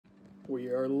We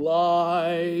are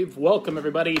live. Welcome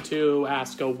everybody to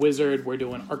Ask a Wizard. We're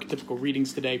doing archetypical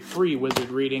readings today, free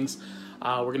wizard readings.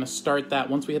 We're going to start that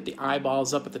once we hit the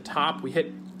eyeballs up at the top. We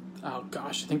hit,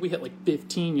 I think we hit like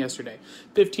 15 yesterday.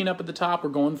 15 up at the top.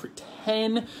 We're going for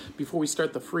 10 before we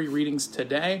start the free readings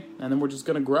today. And then we're just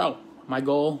going to grow. My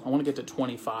goal, I want to get to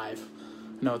 25.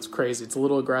 No, it's crazy. It's a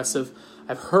little aggressive.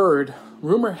 I've heard,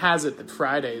 rumor has it that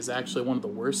Friday is actually one of the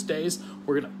worst days.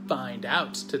 We're going to find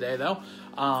out today, though.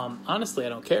 Honestly, I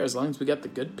don't care. As long as we got the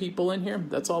good people in here,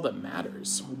 that's all that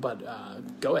matters.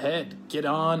 But go ahead. Get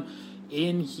on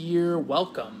in here.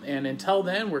 Welcome. And until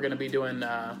then, we're going to be doing,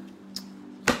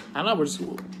 we're just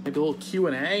maybe a little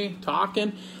Q&A,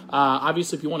 talking.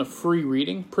 Obviously, if you want a free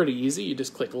reading, pretty easy. You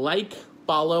just click like,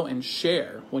 follow, and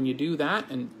share. When you do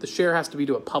that, and the share has to be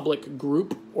to a public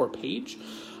group or page,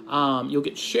 you'll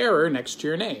get sharer next to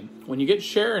your name. When you get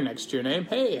sharer next to your name,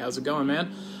 hey, how's it going,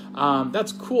 man?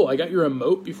 That's cool. I got your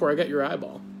emote before I got your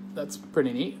eyeball. That's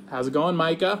pretty neat. How's it going,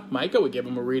 Micah? Micah, we gave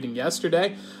him a reading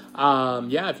yesterday.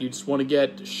 If you just want to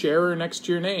get sharer next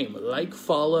to your name, like,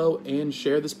 follow, and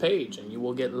share this page, and you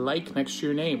will get like next to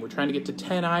your name. We're trying to get to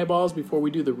 10 eyeballs before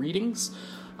we do the readings.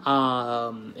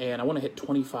 And I want to hit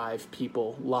 25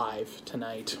 people live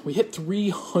tonight. We hit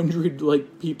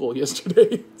 300 people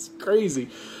yesterday. It's crazy.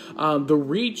 The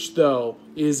reach though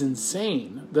is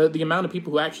insane. The amount of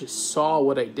people who actually saw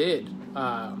what I did,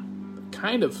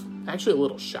 kind of actually a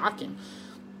little shocking.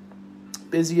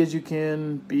 Busy as you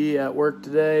can be at work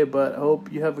today, but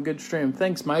hope you have a good stream.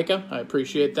 Thanks, Micah. I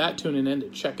appreciate that. Tuning in to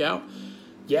check out.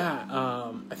 Yeah,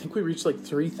 I think we reached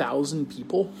 3,000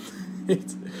 people.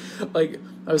 It's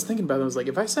I was thinking about it. I was like,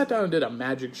 if I sat down and did a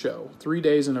magic show 3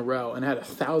 days in a row and had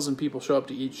 1,000 people show up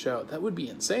to each show, that would be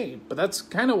insane. But that's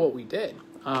kind of what we did.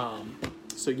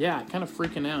 So yeah, kind of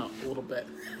freaking out a little bit.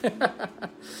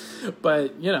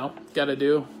 But, got to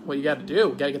do what you got to do.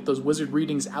 Got to get those wizard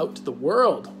readings out to the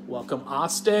world. Welcome,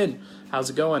 Austin. How's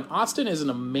it going? Austin is an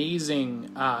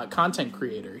amazing content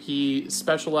creator. He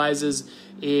specializes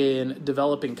in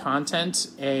developing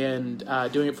content and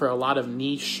doing it for a lot of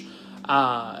niche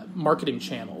marketing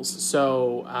channels.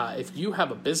 So if you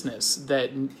have a business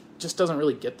that just doesn't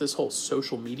really get this whole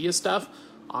social media stuff,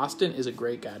 Austin is a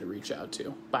great guy to reach out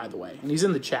to, by the way. And he's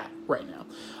in the chat right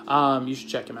now. You should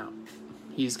check him out.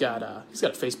 He's got a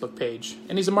Facebook page,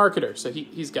 and he's a marketer, so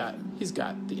he's got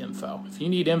the info. If you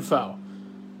need info,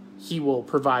 he will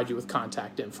provide you with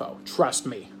contact info. Trust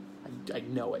me, I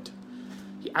know it.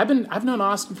 I've known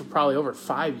Austin for probably over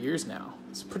 5 years now.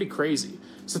 It's pretty crazy.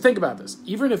 So think about this.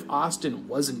 Even if Austin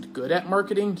wasn't good at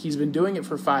marketing, he's been doing it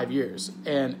for 5 years.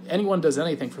 And anyone does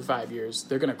anything for 5 years,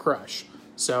 they're going to crush.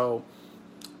 So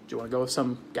do you want to go with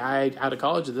some guy out of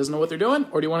college that doesn't know what they're doing?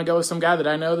 Or do you want to go with some guy that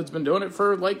I know that's been doing it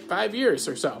for 5 years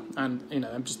or so? And,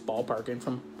 I'm just ballparking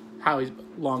from how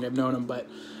long I've known him. But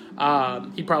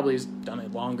he probably has done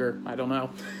it longer. I don't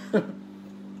know.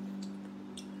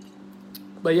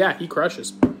 But yeah, he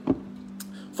crushes.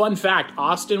 Fun fact,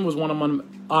 Austin was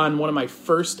on one of my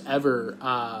first ever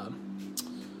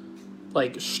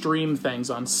stream things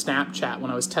on Snapchat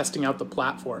when I was testing out the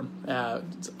platform.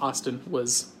 Austin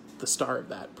was the star of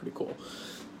that. Pretty cool.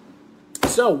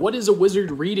 So what is a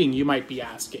wizard reading, you might be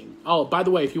asking? Oh, by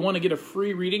the way, if you want to get a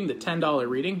free reading, the $10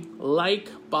 reading, like,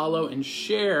 follow, and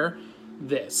share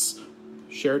this.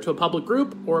 Share it to a public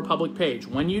group or a public page.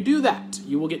 When you do that,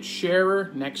 you will get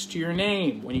sharer next to your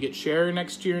name. When you get sharer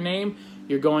next to your name,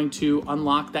 you're going to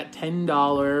unlock that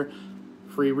 $10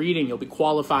 free reading. You'll be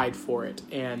qualified for it.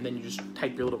 And then you just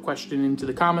type your little question into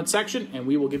the comment section, and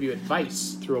we will give you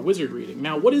advice through a wizard reading.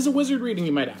 Now, what is a wizard reading,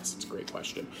 you might ask? It's a great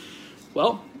question.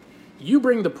 Well, you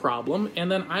bring the problem,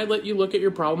 and then I let you look at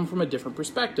your problem from a different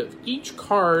perspective. Each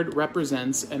card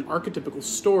represents an archetypical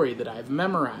story that I've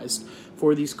memorized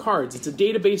for these cards. It's a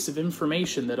database of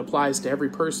information that applies to every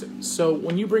person. So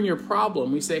when you bring your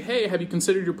problem, we say, hey, have you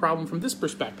considered your problem from this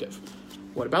perspective?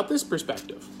 What about this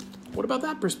perspective? What about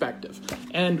that perspective?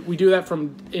 And we do that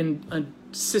in a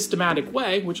systematic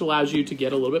way, which allows you to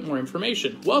get a little bit more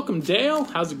information. Welcome, Dale.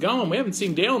 How's it going? We haven't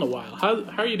seen Dale in a while. How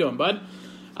are you doing, bud?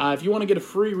 If you want to get a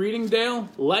free reading, Dale,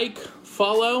 like,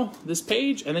 follow this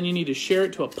page, and then you need to share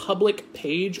it to a public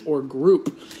page or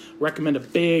group. Recommend a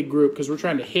big group because we're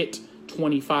trying to hit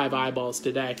 25 eyeballs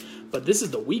today. But this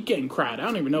is the weekend crowd. I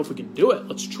don't even know if we can do it.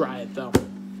 Let's try it, though.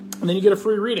 And then you get a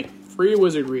free reading, free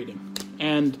wizard reading.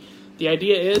 And the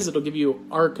idea is it'll give you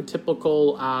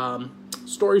archetypical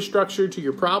story structure to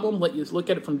your problem, let you look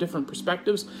at it from different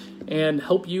perspectives, and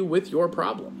help you with your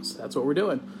problems. That's what we're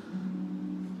doing.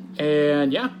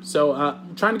 And yeah, so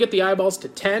I'm trying to get the eyeballs to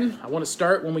 10. I want to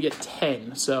start when we get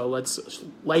 10. So let's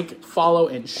like, follow,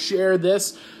 and share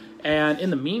this. And in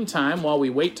the meantime, while we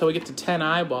wait till we get to 10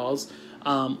 eyeballs,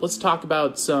 let's talk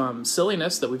about some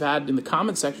silliness that we've had in the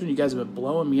comment section. You guys have been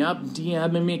blowing me up,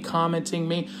 DMing me, commenting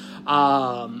me.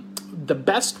 The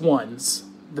best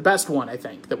one, I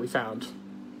think, that we found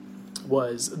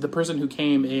was the person who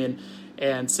came in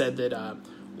and said that,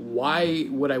 why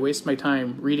would I waste my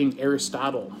time reading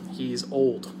Aristotle? He's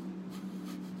old.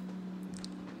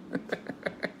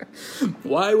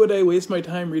 Why would I waste my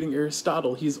time reading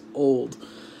Aristotle? He's old.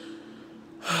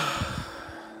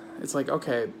 It's like,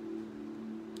 okay,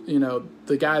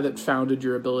 the guy that founded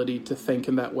your ability to think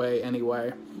in that way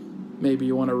anyway, maybe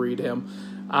you want to read him.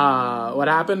 What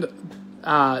happened?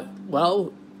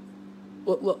 Well,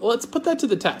 let's put that to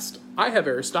the test. I have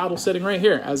Aristotle sitting right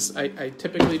here, as I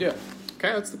typically do.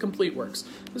 Okay, that's the complete works.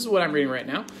 This is what I'm reading right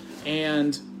now.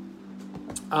 And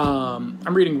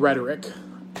I'm reading Rhetoric.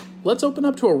 Let's open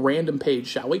up to a random page,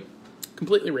 shall we?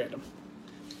 Completely random.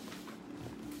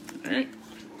 All right.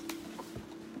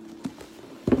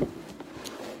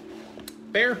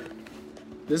 There.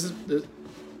 This is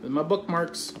my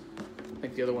bookmarks. I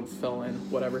think the other one fell in.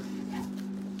 Whatever.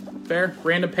 There.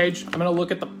 Random page. I'm gonna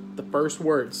look at the first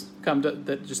words come to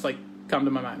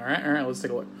my mind. All right. Let's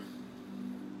take a look.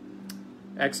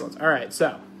 Excellent. All right.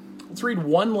 So let's read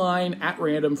one line at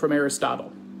random from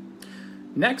Aristotle.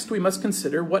 Next, we must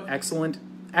consider what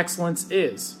excellence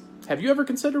is. Have you ever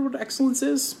considered what excellence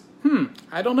is?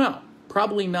 I don't know.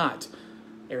 Probably not.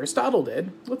 Aristotle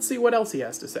did. Let's see what else he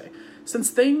has to say.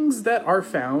 Since things that are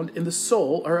found in the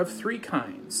soul are of three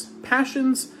kinds: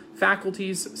 passions,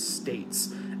 faculties,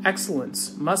 states.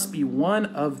 Excellence must be one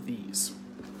of these.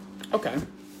 Okay.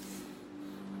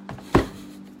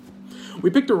 We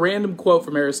picked a random quote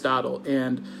from Aristotle,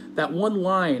 and that one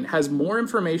line has more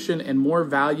information and more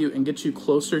value and gets you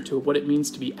closer to what it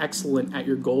means to be excellent at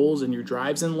your goals and your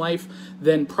drives in life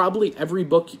than probably every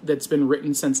book that's been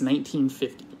written since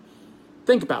 1950.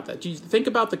 Think about that. Think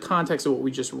about the context of what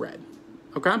we just read.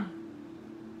 Okay?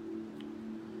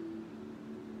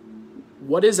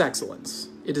 What is excellence?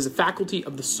 It is a faculty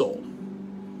of the soul.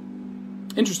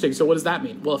 Interesting. So what does that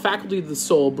mean? Well, a faculty of the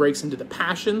soul breaks into the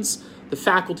passions, the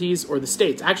faculties, or the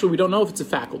states. Actually, we don't know if it's a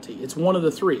faculty. It's one of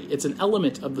the three. It's an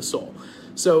element of the soul.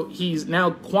 So he's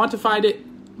now quantified it,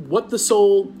 what the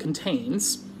soul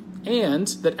contains, and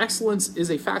that excellence is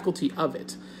a faculty of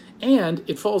it. And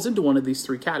it falls into one of these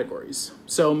three categories.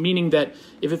 So meaning that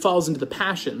if it falls into the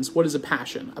passions, what is a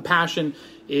passion? A passion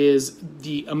is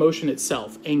the emotion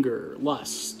itself: anger,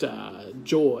 lust,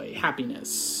 joy,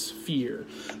 happiness, fear.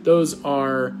 Those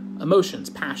are emotions,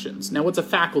 passions. Now, what's a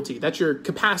faculty? That's your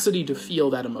capacity to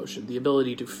feel that emotion, the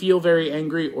ability to feel very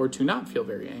angry or to not feel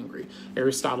very angry.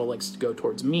 Aristotle likes to go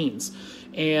towards means.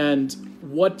 And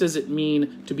what does it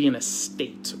mean to be in a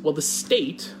state? Well, the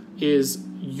state is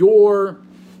your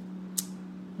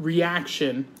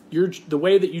reaction, the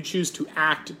way that you choose to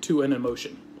act to an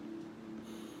emotion.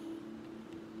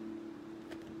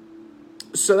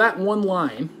 So that one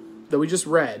line that we just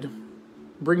read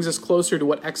brings us closer to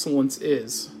what excellence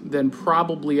is than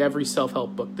probably every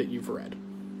self-help book that you've read.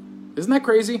 Isn't that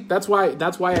crazy? That's why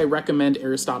I recommend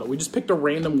Aristotle. We just picked a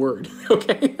random word,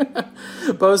 okay?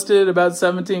 Posted about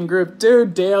 17 group.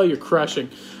 Dude, Dale, you're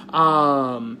crushing.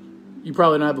 You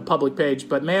probably don't have a public page,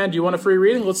 but man, do you want a free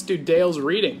reading? Let's do Dale's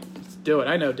reading. Let's do it.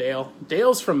 I know Dale.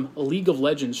 Dale's from League of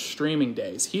Legends streaming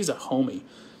days. He's a homie.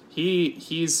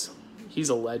 He's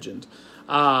a legend.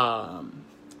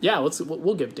 Yeah,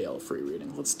 we'll give Dale a free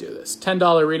reading. Let's do this.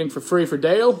 $10 reading for free for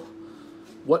Dale.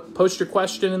 Post your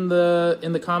question in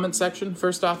the comment section.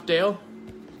 First off, Dale,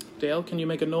 can you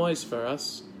make a noise for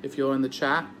us if you're in the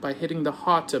chat by hitting the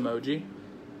heart emoji?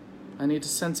 I need to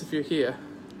sense if you're here.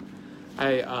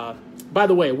 By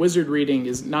the way, wizard reading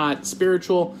is not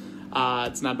spiritual.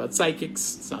 It's not about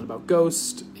psychics. It's not about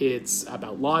ghosts. It's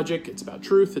about logic. It's about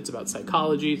truth. It's about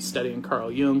psychology, studying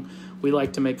Carl Jung. We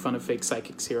like to make fun of fake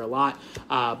psychics here a lot,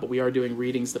 but we are doing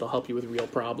readings that'll help you with real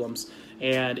problems.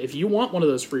 And if you want one of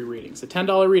those free readings, a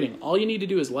 $10 reading, all you need to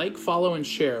do is like, follow, and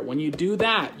share. When you do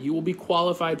that, you will be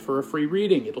qualified for a free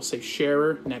reading. It'll say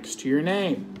sharer next to your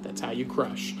name. That's how you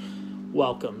crush.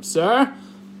 Welcome, sir.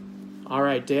 All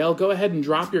right, Dale, go ahead and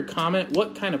drop your comment.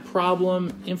 What kind of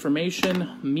problem,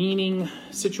 information, meaning,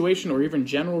 situation, or even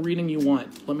general reading you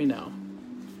want, let me know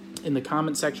in the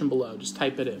comment section below. Just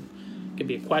type it in. It could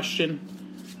be a question.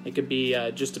 It could be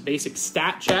just a basic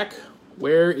stat check.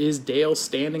 Where is Dale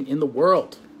standing in the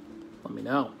world? Let me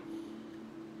know.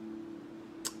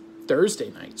 Thursday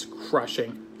night's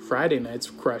crushing. Friday night's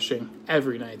crushing.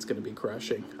 Every night's going to be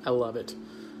crushing. I love it.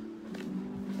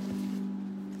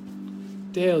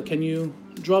 Dale, can you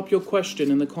drop your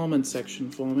question in the comment section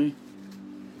for me?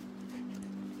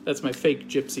 That's my fake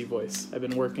gypsy voice. I've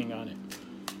been working on it.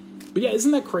 But yeah,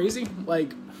 isn't that crazy?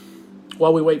 Like,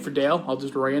 while we wait for Dale, I'll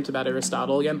just rant about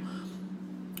Aristotle again.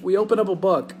 We open up a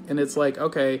book, and it's like,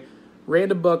 okay,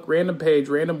 random book, random page,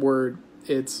 random word.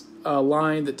 It's a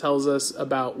line that tells us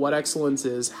about what excellence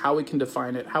is, how we can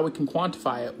define it, how we can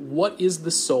quantify it, what is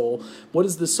the soul, what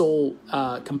is the soul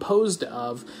composed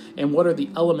of, and what are the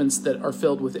elements that are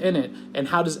filled within it, and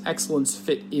how does excellence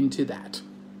fit into that?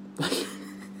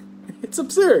 It's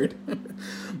absurd.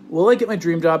 Will I get my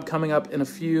dream job coming up in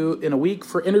a week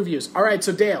for interviews? All right,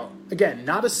 so Dale, again,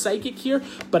 not a psychic here,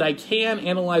 but I can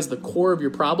analyze the core of your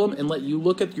problem and let you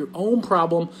look at your own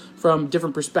problem from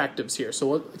different perspectives here.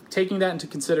 So taking that into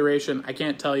consideration, I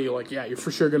can't tell you, like, yeah, you're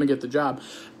for sure going to get the job.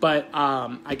 But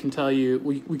I can tell you,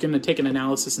 we're going to take an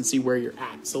analysis and see where you're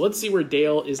at. So let's see where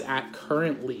Dale is at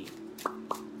currently.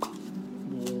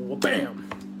 Bam!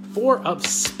 4 of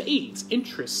spades.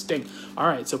 Interesting. All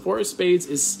right, so 4 of spades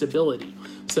is stability.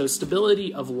 So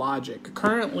stability of logic.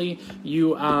 Currently,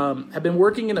 you have been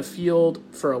working in a field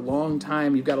for a long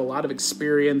time. You've got a lot of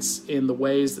experience in the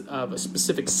ways of a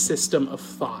specific system of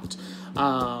thought.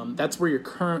 That's where you're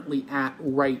currently at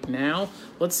right now.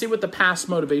 Let's see what the past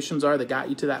motivations are that got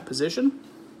you to that position.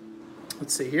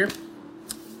 Let's see here.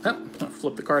 Oh, I'll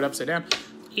flip the card upside down.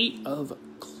 8 of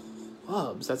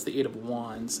clubs. That's the 8 of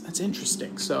wands. That's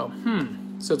interesting. So,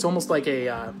 So it's almost like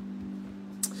a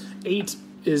 8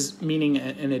 is meaning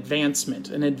an advancement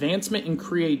in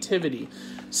creativity.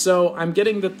 So I'm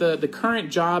getting that the current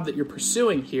job that you're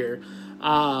pursuing here,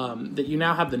 that you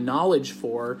now have the knowledge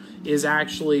for, is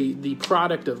actually the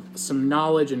product of some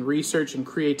knowledge and research and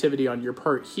creativity on your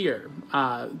part here.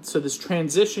 So this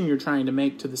transition you're trying to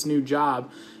make to this new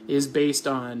job is based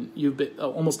on you've been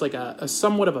almost like a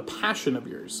somewhat of a passion of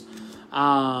yours.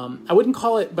 I wouldn't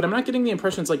call it, but I'm not getting the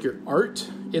impression it's like your art.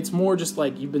 It's more just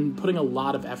like you've been putting a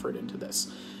lot of effort into this.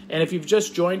 And if you've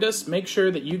just joined us, make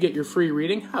sure that you get your free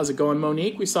reading. How's it going,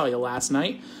 Monique? We saw you last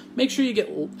night. Make sure you get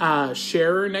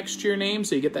sharer next to your name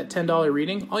so you get that $10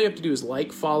 reading. All you have to do is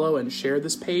like, follow, and share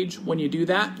this page. When you do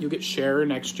that, you'll get sharer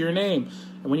next to your name.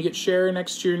 And when you get sharer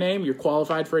next to your name, you're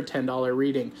qualified for a $10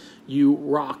 reading. You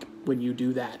rock when you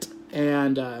do that.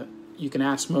 And you can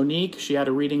ask Monique. She had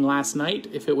a reading last night.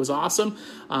 If it was awesome,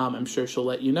 I'm sure she'll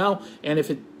let you know. And if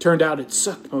it turned out it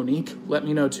sucked, Monique, let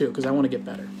me know too, because I want to get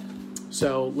better.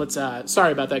 So let's,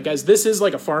 sorry about that, guys. This is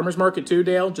like a farmer's market too,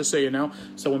 Dale, just so you know.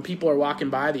 So when people are walking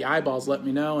by, the eyeballs let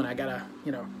me know, and I gotta,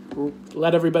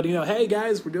 let everybody know, hey,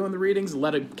 guys, we're doing the readings, and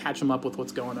let it catch them up with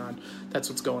what's going on. That's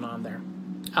what's going on there.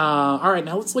 All right,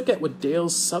 now let's look at what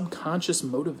Dale's subconscious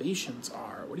motivations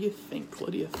are. What do you think?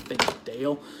 What do you think,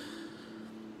 Dale?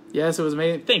 Yes, it was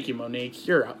amazing. Thank you, Monique.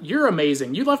 You're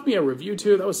amazing. You left me a review,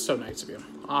 too. That was so nice of you.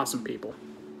 Awesome people.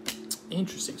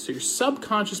 Interesting. So your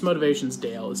subconscious motivations,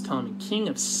 Dale, is telling me King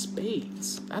of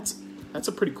Spades. That's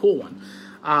a pretty cool one.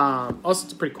 Also,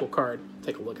 it's a pretty cool card.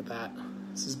 Take a look at that.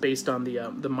 This is based on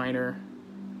the minor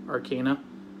arcana.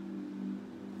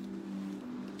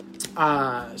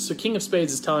 So King of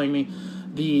Spades is telling me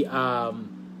the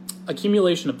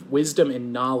accumulation of wisdom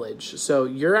and knowledge. So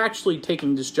you're actually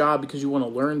taking this job because you want to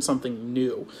learn something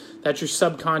new. That's your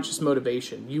subconscious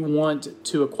motivation. You want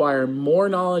to acquire more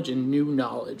knowledge and new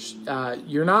knowledge.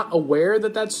 You're not aware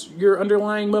that that's your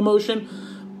underlying emotion,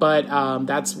 but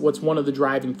that's what's one of the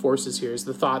driving forces here, is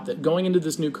the thought that going into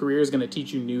this new career is going to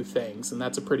teach you new things, and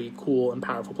that's a pretty cool and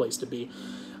powerful place to be.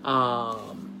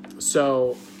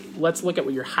 So let's look at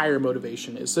what your higher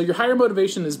motivation is. So your higher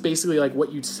motivation is basically like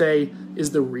what you'd say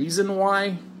is the reason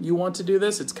why you want to do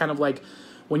this. It's kind of like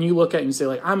when you look at it and you say,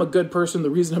 like, I'm a good person, the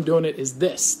reason I'm doing it is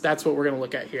this. That's what we're going to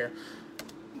look at here.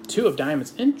 2 of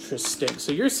diamonds. Interesting.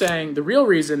 So you're saying the real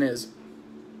reason is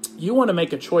you want to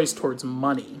make a choice towards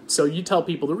money. So you tell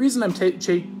people the reason I'm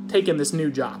taking this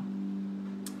new job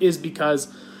is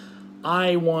because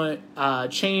I want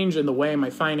change in the way my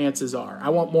finances are. I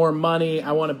want more money.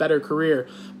 I want a better career.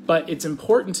 But it's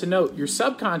important to note your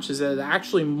subconscious is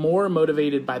actually more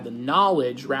motivated by the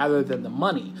knowledge rather than the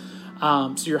money.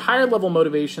 So your higher level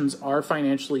motivations are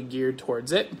financially geared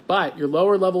towards it, but your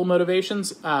lower level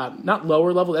motivations, not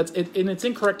lower level, and it's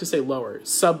incorrect to say lower.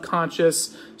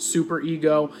 Subconscious, super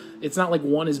ego, it's not like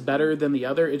one is better than the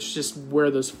other. It's just where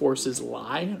those forces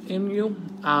lie in you.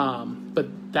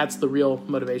 But that's the real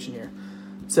motivation here.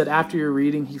 Said after your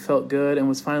reading, he felt good and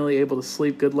was finally able to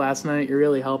sleep good last night. You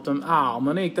really helped him. Oh,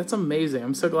 Monique, that's amazing.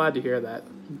 I'm so glad to hear that.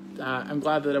 I'm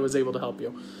glad that I was able to help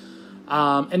you.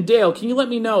 And Dale, can you let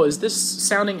me know, is this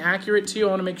sounding accurate to you? I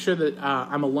want to make sure that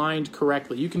I'm aligned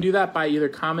correctly. You can do that by either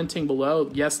commenting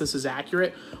below, yes, this is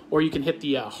accurate, or you can hit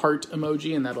the heart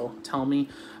emoji and that'll tell me.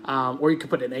 Or you could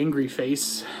put an angry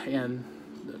face and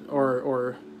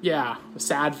or Yeah, a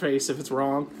sad face if it's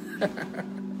wrong.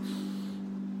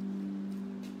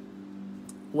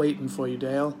 Waiting for you,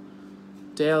 Dale.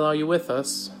 Dale, are you with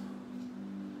us?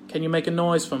 Can you make a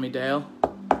noise for me, Dale?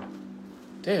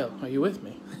 Dale, are you with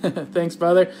me? Thanks,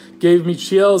 brother. Gave me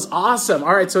chills. Awesome.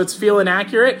 All right, so it's feeling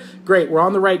accurate. Great. We're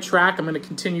on the right track. I'm going to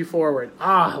continue forward.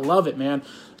 I love it, man.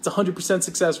 It's 100%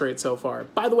 success rate so far.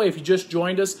 By the way, if you just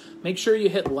joined us, make sure you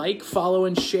hit like, follow,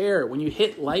 and share. When you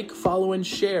hit like, follow, and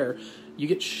share, you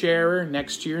get sharer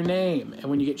next to your name. And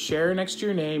when you get sharer next to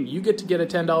your name, you get to get a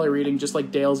 $10 reading just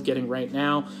like Dale's getting right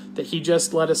now, that he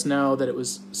just let us know that it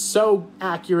was so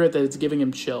accurate that it's giving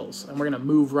him chills. And we're going to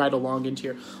move right along into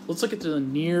here. Let's look at the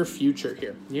near future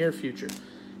here. Near future.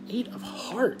 8 of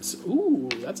Hearts. Ooh,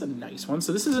 that's a nice one.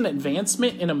 So this is an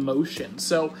advancement in emotion.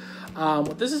 So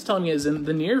what this is telling me is in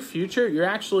the near future, you're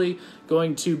actually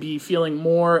going to be feeling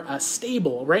more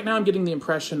stable. Right now I'm getting the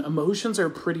impression emotions are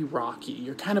pretty rocky.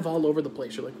 You're kind of all over the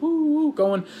place. You're like, woo,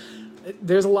 going.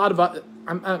 There's a lot of,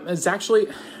 it's actually,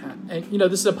 and you know,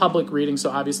 this is a public reading,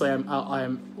 so obviously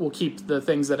we'll keep the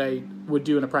things that I would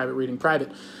do in a private reading private.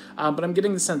 But I'm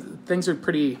getting the sense that things are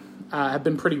have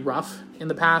been pretty rough in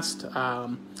the past.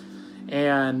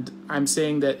 And I'm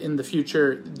saying that in the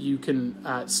future, you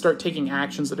can start taking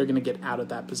actions that are going to get out of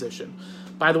that position.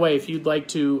 By the way, if you'd like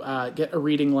to get a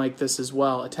reading like this as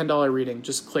well, a $10 reading,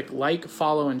 just click like,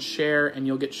 follow, and share, and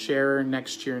you'll get sharer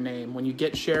next to your name. When you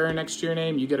get sharer next to your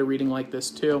name, you get a reading like this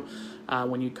too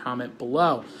when you comment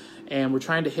below. And we're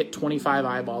trying to hit 25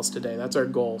 eyeballs today. That's our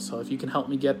goal. So if you can help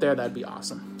me get there, that'd be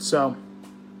awesome. So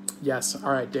yes,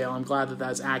 all right, Dale, I'm glad that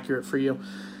that's accurate for you.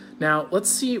 Now, let's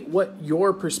see what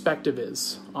your perspective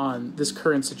is on this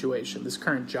current situation, this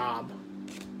current job.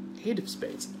 8 of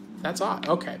Spades. That's odd.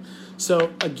 Okay.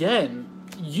 So, again,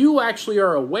 you actually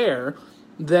are aware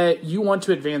that you want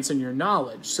to advance in your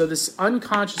knowledge. So this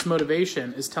unconscious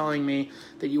motivation is telling me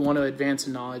that you want to advance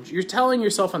in knowledge. You're telling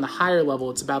yourself on the higher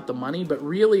level it's about the money, but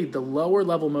really the lower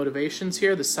level motivations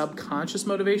here, the subconscious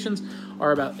motivations,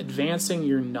 are about advancing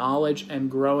your knowledge and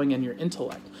growing in your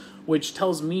intellect, which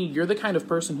tells me you're the kind of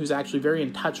person who's actually very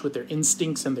in touch with their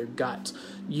instincts and their gut.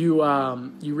 You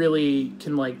really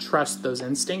can trust those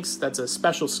instincts. That's a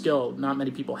special skill. Not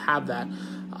many people have that.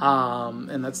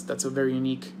 And that's a very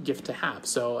unique gift to have.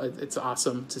 So it's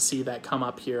awesome to see that come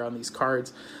up here on these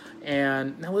cards.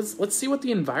 And now let's see what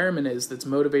the environment is that's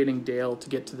motivating Dale to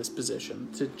get to this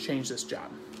position, to change this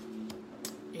job.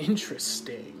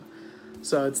 Interesting.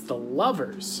 So it's the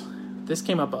Lovers. This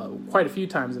came up quite a few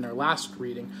times in our last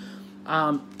reading.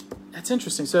 That's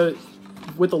interesting. So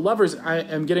with the Lovers, I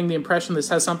am getting the impression this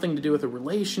has something to do with a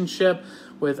relationship,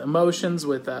 with emotions,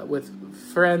 with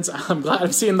friends. I'm glad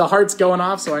I'm seeing the hearts going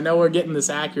off, so I know we're getting this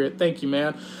accurate. Thank you,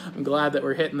 man. I'm glad that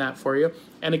we're hitting that for you.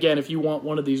 And again, if you want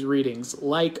one of these readings,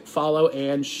 like, follow,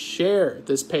 and share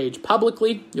this page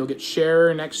publicly. You'll get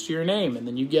sharer next to your name, and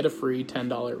then you get a free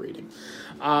 $10 reading.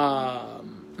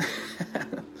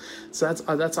 So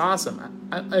that's awesome.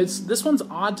 This one's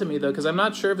odd to me though, because I'm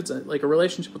not sure if it's a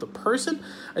relationship with a person.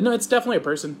 No, it's definitely a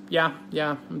person. Yeah,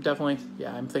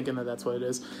 I'm thinking that's what it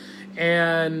is.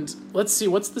 And let's see,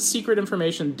 what's the secret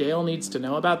information Dale needs to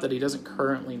know about that he doesn't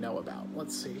currently know about?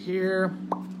 Let's see here.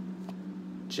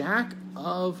 Jack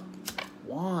of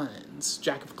Wands,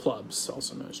 Jack of Clubs,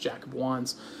 also known as Jack of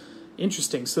Wands.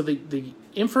 Interesting. So the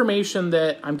information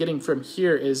that I'm getting from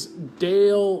here is,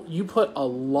 Dale, you put a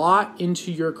lot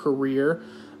into your career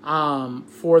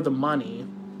for the money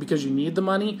because you need the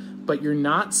money, but you're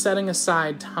not setting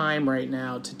aside time right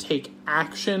now to take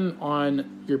action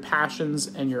on your passions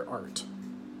and your art.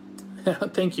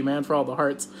 Thank you, man, for all the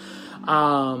hearts.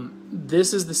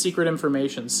 This is the secret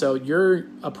information. So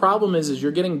a problem is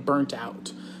you're getting burnt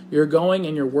out. You're going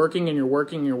and you're working and you're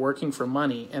working and you're working for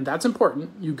money, and that's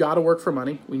important. You got to work for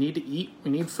money. We need to eat.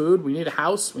 We need food. We need a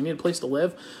house. We need a place to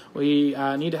live. We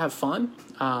need to have fun.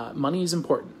 Money is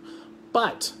important.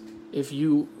 But if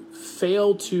you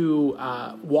fail to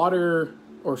water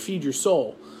or feed your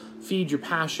soul, feed your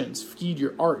passions, feed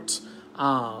your art,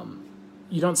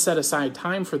 you don't set aside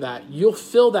time for that, you'll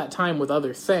fill that time with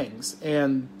other things,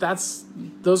 and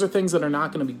those are things that are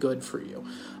not going to be good for you.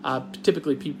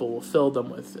 Typically, people will fill them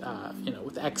with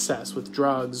excess, with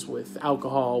drugs, with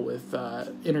alcohol, with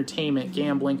entertainment,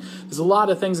 gambling. There's a lot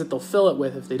of things that they'll fill it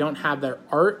with if they don't have their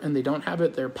art and they don't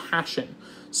have their passion.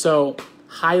 So,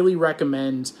 highly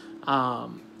recommend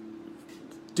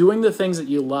doing the things that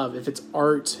you love. If it's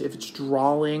art, if it's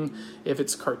drawing, if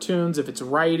it's cartoons, if it's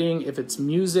writing, if it's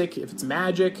music, if it's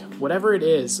magic, whatever it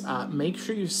is, make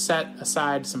sure you set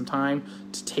aside some time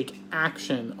to take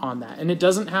action on that. And it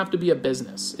doesn't have to be a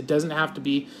business. It doesn't have to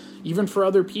be, even for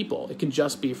other people. It can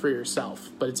just be for yourself.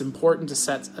 But it's important to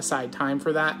set aside time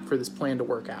for that, for this plan to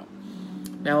work out.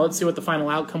 Now let's see what the final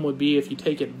outcome would be if you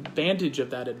take advantage of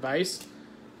that advice.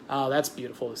 Oh, that's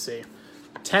beautiful to see.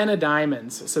 10 of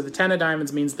diamonds. So the 10 of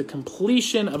diamonds means the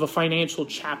completion of a financial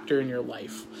chapter in your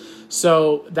life.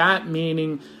 So that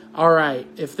meaning, all right,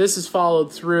 if this is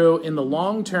followed through in the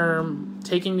long term,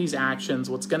 taking these actions,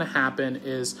 what's going to happen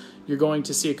is you're going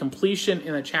to see a completion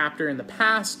in a chapter in the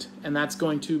past, and that's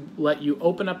going to let you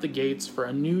open up the gates for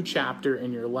a new chapter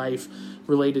in your life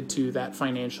related to that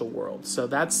financial world. So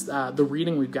that's the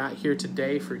reading we've got here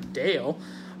today for Dale.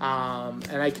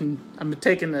 And I'm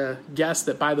taking a guess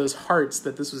that by those hearts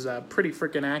that this was pretty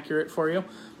freaking accurate for you.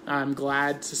 I'm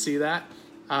glad to see that.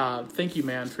 Thank you,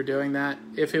 man, for doing that.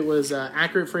 If it was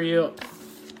accurate for you,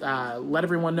 let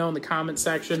everyone know in the comment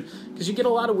section, because you get a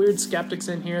lot of weird skeptics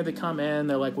in here. They come in,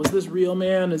 they're like, was this real,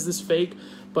 man? Is this fake?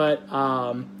 But,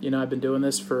 I've been doing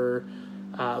this for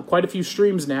quite a few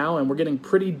streams now, and we're getting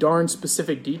pretty darn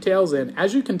specific details. And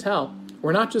as you can tell,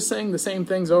 we're not just saying the same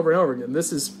things over and over again.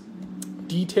 This is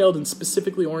detailed and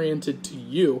specifically oriented to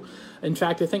you. In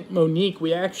fact, I think Monique,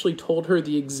 we actually told her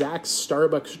the exact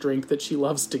Starbucks drink that she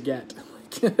loves to get.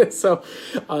 So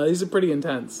these are pretty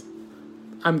intense.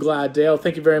 I'm glad, Dale.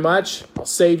 Thank you very much. I'll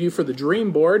save you for the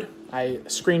dream board. I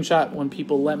screenshot when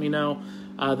people let me know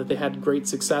that they had great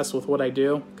success with what I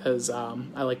do, because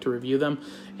I like to review them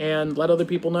and let other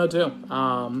people know too.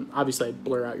 Obviously, I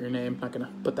blur out your name. Not going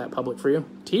to put that public for you.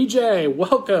 TJ,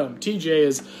 welcome. TJ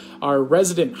is our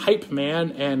resident hype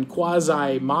man and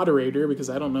quasi-moderator, because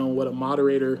I don't know what a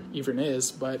moderator even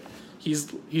is, but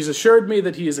he's assured me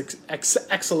that he is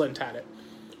excellent at it.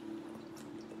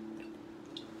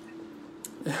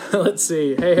 Let's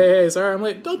see. Hey, sorry I'm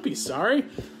late. Don't be sorry.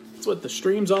 That's what the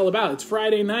stream's all about. It's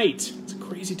Friday night. It's a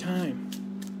crazy time.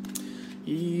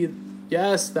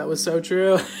 Yes, that was so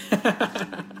true.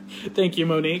 Thank you,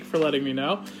 Monique, for letting me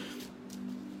know.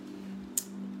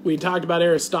 We talked about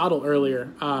Aristotle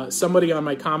earlier. Somebody on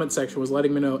my comment section was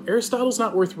letting me know Aristotle's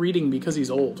not worth reading because he's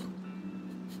old.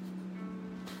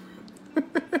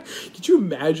 Could you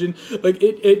imagine? Like,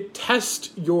 it tests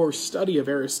your study of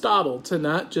Aristotle to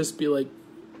not just be like,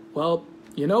 well,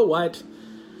 you know what?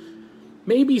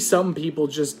 Maybe some people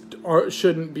just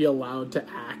shouldn't be allowed to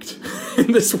act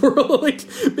in this world. Like,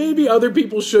 maybe other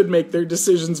people should make their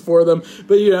decisions for them.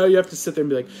 But, you have to sit there and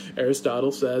be like,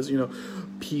 Aristotle says,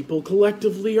 people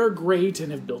collectively are great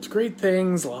and have built great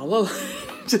things, la la la.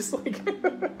 Just like...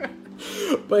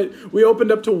 But we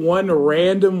opened up to one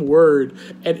random word,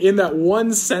 and in that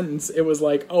one sentence, it was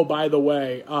like, oh, by the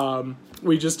way,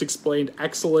 we just explained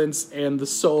excellence and the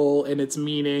soul and its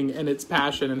meaning and its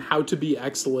passion and how to be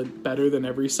excellent better than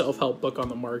every self-help book on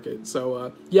the market.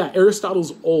 So,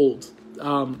 Aristotle's old.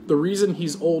 The reason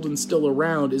he's old and still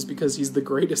around is because he's the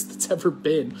greatest that's ever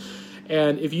been.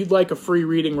 And if you'd like a free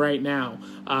reading right now,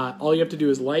 all you have to do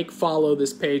is follow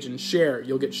this page, and share.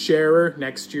 You'll get sharer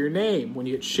next to your name. When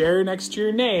you get sharer next to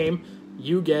your name,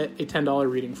 you get a $10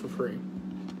 reading for free.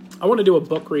 I want to do a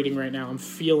book reading right now. I'm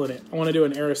feeling it. I want to do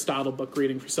an Aristotle book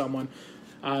reading for someone.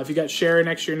 If you got sharer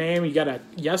next to your name, you got a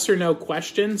yes or no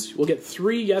questions. We'll get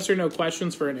 3 yes or no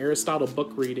questions for an Aristotle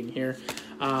book reading here,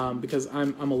 because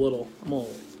I'm a little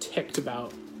ticked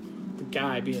about the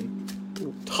guy being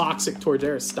toxic towards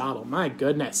Aristotle. My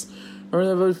goodness.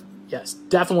 Yes,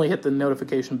 definitely hit the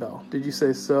notification bell. Did you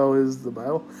say so is the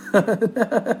Bible?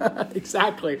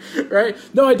 Exactly, right?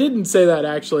 No, I didn't say that,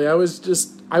 actually. I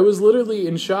was literally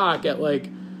in shock at like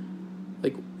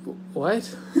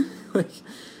what?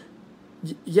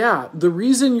 Yeah, the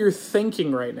reason you're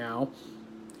thinking right now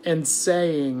and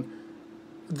saying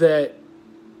that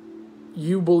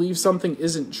you believe something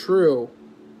isn't true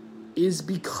is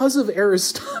because of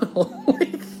Aristotle.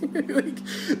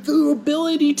 The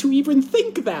ability to even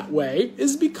think that way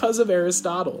is because of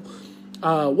Aristotle.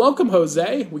 Welcome,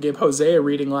 Jose. We gave Jose a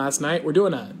reading last night. We're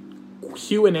doing a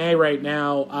Q&A right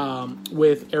now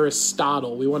with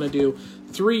Aristotle. We want to do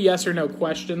 3 yes or no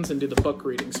questions and do the book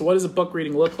reading. So what does a book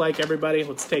reading look like, everybody?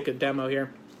 Let's take a demo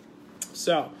here.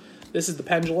 So this is the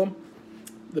pendulum.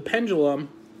 The pendulum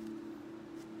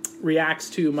reacts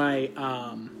to my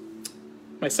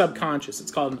subconscious.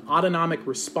 It's called an autonomic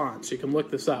response. You can look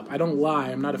this up. I don't lie.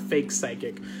 I'm not a fake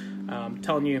psychic. I'm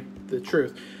telling you the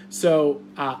truth. So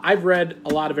I've read a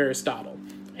lot of Aristotle.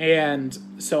 And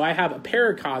so I have a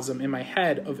paracosm in my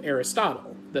head of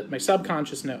Aristotle that my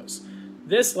subconscious knows.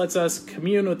 This lets us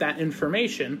commune with that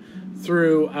information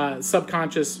through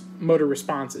subconscious motor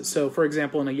responses. So, for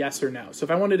example, in a yes or no. So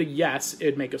if I wanted a yes,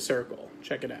 it'd make a circle.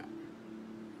 Check it out.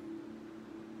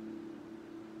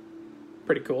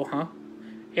 Pretty cool, huh?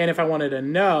 And if I wanted a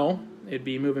no, it'd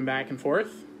be moving back and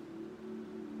forth.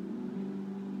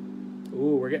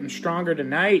 Ooh, we're getting stronger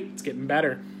tonight. It's getting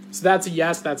better. So that's a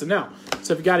yes, that's a no.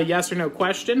 So if you got a yes or no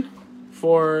question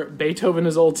for Beethoven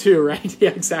is old too, right? Yeah,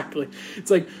 exactly.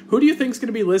 It's like, who do you think is going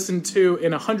to be listened to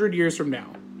in 100 years from now?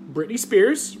 Britney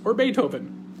Spears or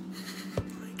Beethoven?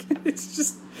 It's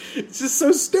just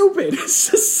so stupid. It's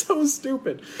just so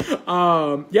stupid.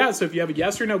 Yeah, so if you have a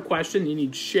yes or no question, you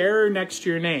need share next to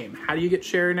your name. How do you get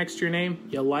share next to your name?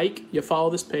 You follow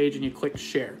this page, and you click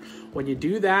share. When you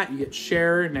do that, you get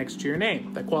share next to your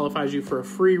name. That qualifies you for a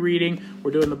free reading.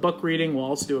 We're doing the book reading. We'll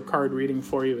also do a card reading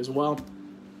for you as well.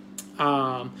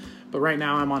 But right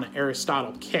now I'm on an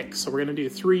Aristotle kick. So we're going to do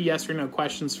 3 yes or no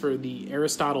questions for the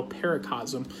Aristotle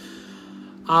Paracosm.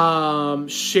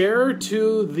 Share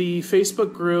to the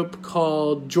Facebook group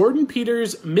called Jordan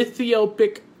Peters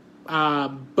Mythiopic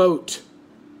Boat.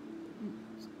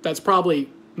 That's probably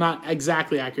not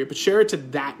exactly accurate, but share it to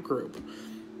that group.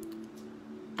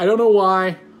 I don't know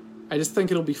why. I just think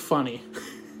it'll be funny.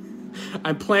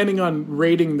 I'm planning on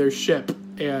raiding their ship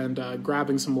and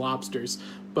grabbing some lobsters,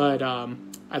 but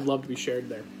I'd love to be shared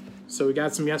there. So we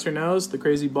got some yes or no's. The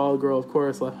crazy bald girl, of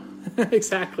course, left.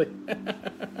 Exactly.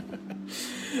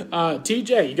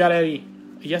 TJ, you got a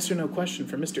yes or no question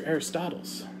for Mr.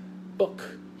 Aristotle's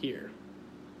book here?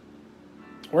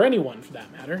 Or anyone, for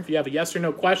that matter. If you have a yes or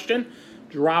no question,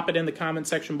 drop it in the comment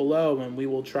section below, and we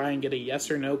will try and get a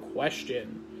yes or no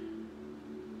question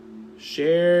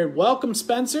shared. Welcome,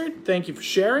 Spencer. Thank you for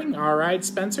sharing. All right,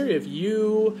 Spencer, if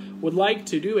you would like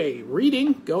to do a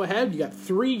reading, go ahead. You got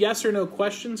 3 yes or no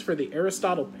questions for the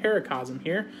Aristotle Paracosm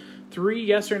here. 3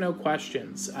 yes or no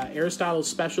questions. Aristotle's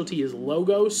specialty is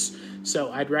logos,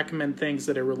 so I'd recommend things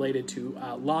that are related to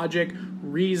logic,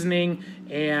 reasoning,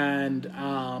 and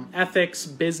ethics,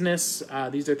 business.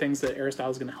 These are things that Aristotle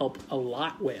is going to help a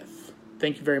lot with.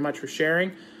 Thank you very much for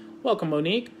sharing. Welcome,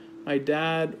 Monique. My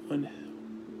dad, when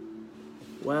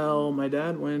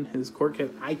his court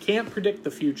case... I can't predict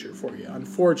the future for you,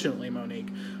 unfortunately, Monique.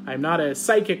 I'm not a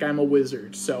psychic, I'm a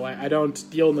wizard, so I don't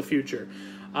deal in the future.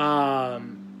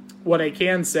 What I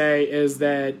can say is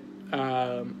that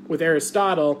with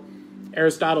Aristotle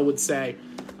would say,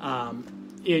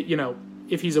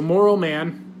 if he's a moral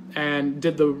man and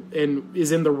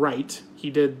is in the right,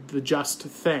 he did the just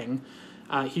thing,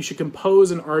 he should compose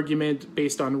an argument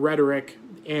based on rhetoric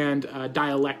and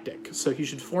dialectic. So he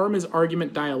should form his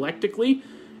argument dialectically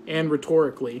and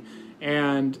rhetorically,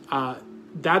 and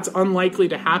that's unlikely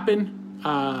to happen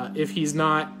if he's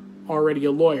not already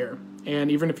a lawyer. And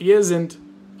even if he isn't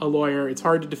a lawyer, it's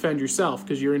hard to defend yourself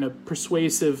because you're in a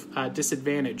persuasive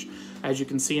disadvantage, as you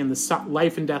can see in the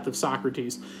life and death of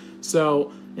Socrates.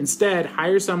 So instead,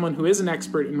 hire someone who is an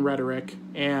expert in rhetoric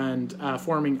and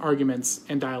forming arguments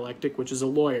and dialectic, which is a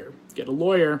lawyer. Get a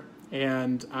lawyer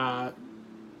and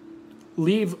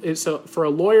leave. So for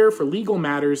a lawyer, for legal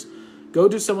matters, go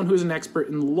to someone who's an expert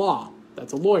in law.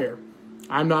 That's a lawyer.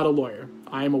 I'm not a lawyer.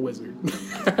 I am a wizard.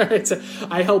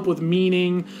 I help with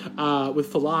meaning, with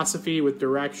philosophy, with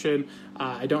direction.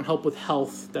 I don't help with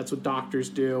health. That's what doctors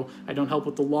do. I don't help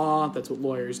with the law. That's what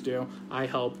lawyers do. I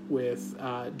help with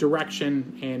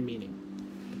direction and meaning.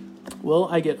 Will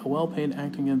I get a well-paid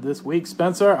acting in this week,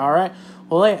 Spencer? All right.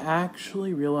 Will I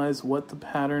actually realize what the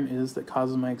pattern is that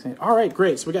causes my anxiety? All right,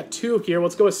 great. So we got 2 here.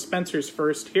 Let's go with Spencer's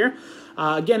first here.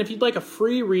 Again, if you'd like a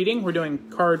free reading, we're doing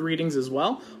card readings as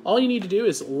well. All you need to do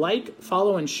is like,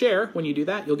 follow, and share. When you do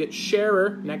that, you'll get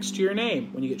sharer next to your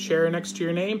name. When you get sharer next to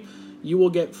your name, you will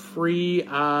get free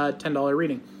 $10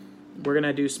 reading. We're going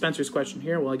to do Spencer's question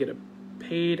here. Will I get a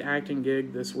paid acting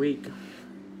gig this week?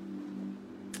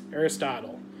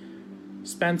 Aristotle.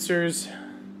 Spencer's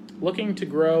looking to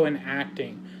grow in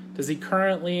acting. Does he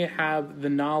currently have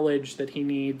the knowledge that he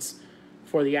needs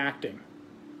for the acting?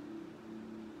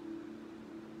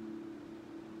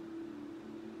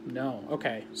 No.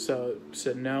 Okay, so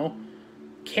no.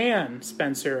 Can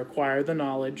Spencer acquire the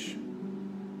knowledge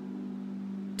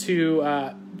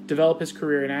to develop his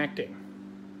career in acting?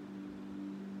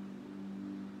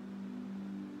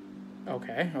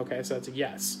 Okay, so that's a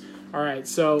yes. All right,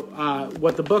 so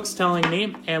what the book's telling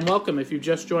me, and welcome if you've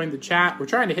just joined the chat. We're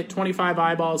trying to hit 25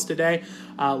 eyeballs today.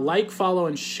 Like, follow,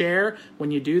 and share.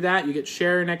 When you do that, you get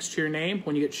share next to your name.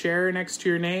 When you get share next to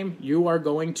your name, you are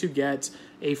going to get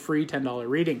a free $10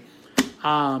 reading.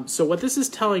 So what this is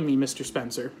telling me, Mr.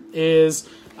 Spencer, is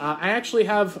I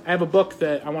have a book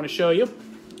that I want to show you.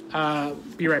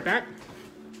 Be right back.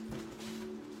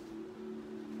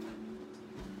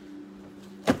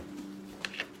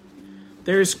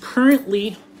 There's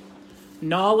currently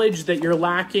knowledge that you're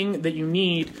lacking that you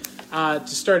need to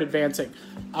start advancing.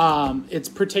 It's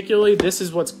particularly, this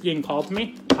is what's being called to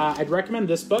me. I'd recommend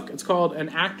this book. It's called An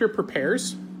Actor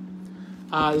Prepares.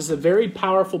 This is a very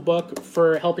powerful book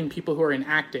for helping people who are in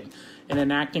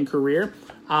an acting career.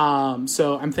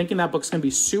 So I'm thinking that book's going to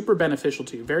be super beneficial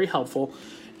to you, very helpful.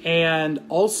 And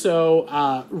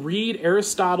also read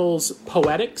Aristotle's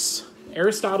Poetics.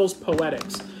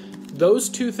 Those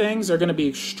two things are going to be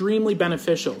extremely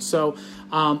beneficial. So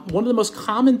one of the most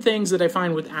common things that I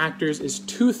find with actors is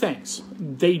two things.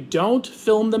 They don't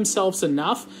film themselves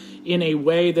enough in a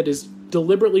way that is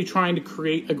deliberately trying to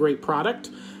create a great product,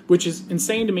 which is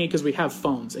insane to me because we have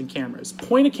phones and cameras.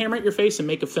 Point a camera at your face and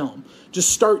make a film. Just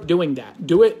start doing that.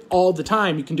 Do it all the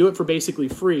time. You can do it for basically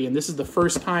free, and this is the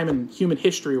first time in human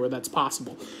history where that's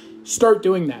possible. Start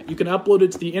doing that. You can upload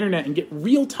it to the internet and get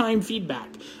real-time feedback.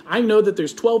 I know that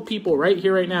there's 12 people right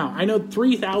here, right now. I know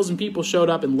 3,000 people showed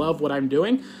up and love what I'm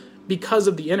doing because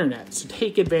of the internet, so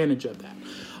take advantage of that.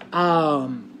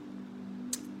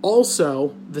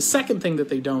 Also, the second thing that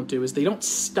they don't do is they don't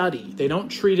study. They don't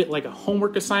treat it like a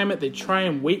homework assignment. They try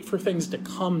and wait for things to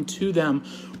come to them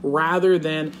rather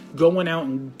than going out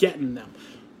and getting them.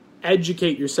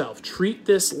 Educate yourself. Treat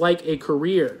this like a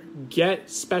career.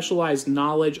 Get specialized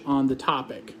knowledge on the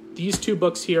topic. These two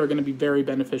books here are going to be very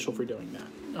beneficial for doing that.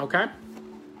 Okay?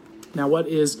 Now, what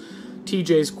is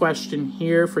TJ's question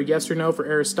here for yes or no for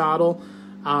Aristotle?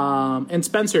 And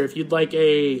Spencer, if you'd like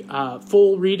a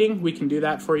full reading, we can do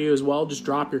that for you as well. Just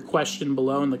drop your question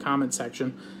below in the comment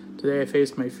section. Today I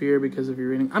faced my fear because of your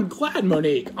reading. I'm glad,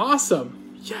 Monique.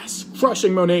 Awesome. Yes,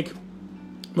 crushing, Monique.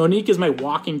 Monique is my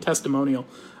walking testimonial.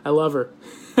 I love her.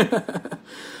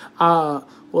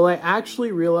 Will I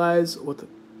actually realize what the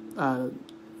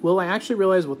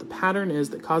pattern is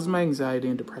that causes my anxiety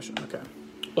and depression? Okay.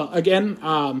 Well, again,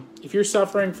 if you're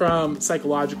suffering from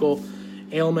psychological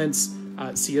ailments,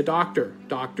 see a doctor.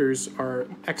 Doctors are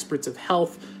experts of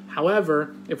health.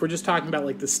 However, if we're just talking about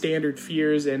like the standard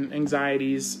fears and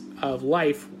anxieties of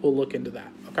life, we'll look into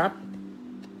that. Okay.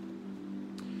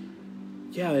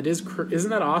 Yeah, that is. Isn't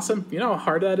that awesome? You know how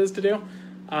hard that is to do.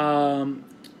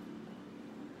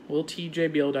 Will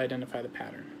TJ be able to identify the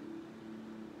pattern?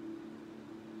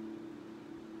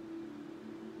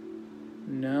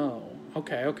 No.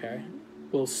 Okay.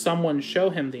 Will someone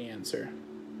show him the answer?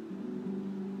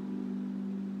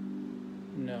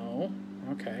 No.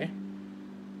 Okay.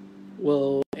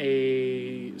 Will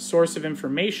a source of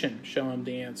information show him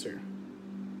the answer?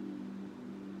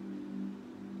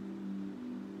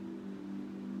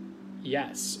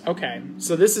 Yes. Okay.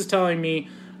 So this is telling me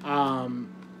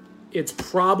it's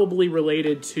probably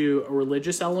related to a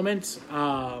religious element,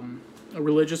 a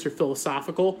religious or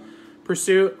philosophical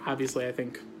pursuit. Obviously, I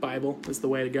think Bible is the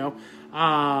way to go.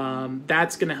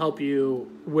 That's going to help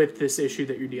you with this issue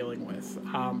that you're dealing with.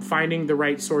 Finding the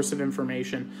right source of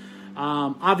information.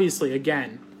 Obviously,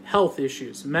 again, health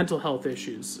issues, mental health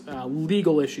issues,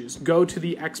 legal issues. Go to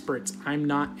the experts. I'm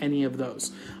not any of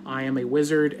those. I am a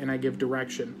wizard and I give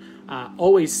direction.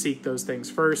 Always seek those things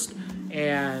first.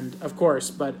 And of course,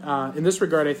 but in this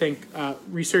regard, I think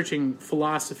researching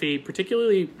philosophy,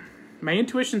 particularly my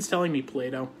intuition's telling me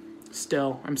Plato.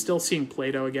 I'm still seeing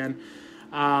Plato again.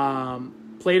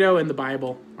 Plato and the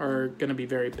Bible are going to be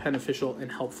very beneficial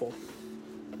and helpful.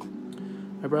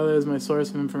 My brother is my source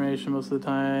of information most of the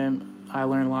time. I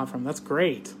learn a lot from him. That's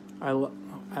great. I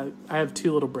have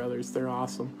two little brothers. They're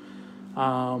awesome.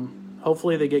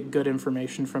 Hopefully they get good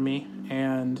information from me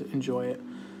and enjoy it.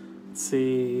 Let's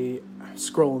see. I'm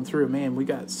scrolling through. Man, we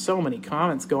got so many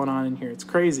comments going on in here. It's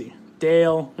crazy.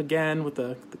 Dale, again, with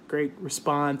the great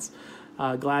response.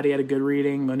 Glad he had a good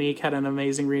reading. Monique had an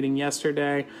amazing reading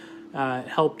yesterday. It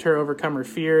helped her overcome her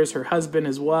fears. Her husband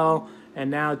as well. And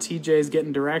now TJ's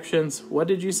getting directions. What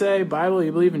did you say? Bible,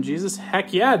 you believe in Jesus?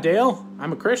 Heck yeah, Dale.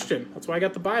 I'm a Christian. That's why I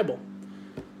got the Bible.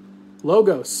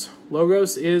 Logos.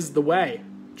 Logos is the way.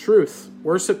 Truth.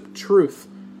 Worship truth.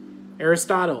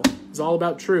 Aristotle is all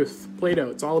about truth.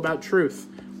 Plato, it's all about truth.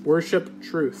 Worship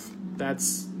truth.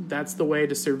 That's the way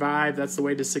to survive. That's the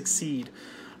way to succeed.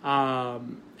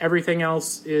 Everything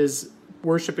else is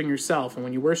worshiping yourself. And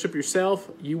when you worship yourself,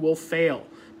 you will fail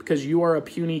because you are a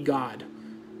puny God.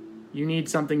 You need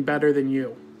something better than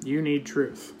you. You need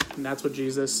truth. And that's what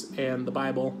Jesus and the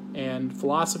Bible and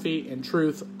philosophy and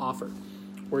truth offer.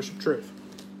 Worship truth.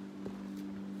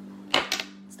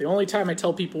 It's the only time I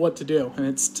tell people what to do, and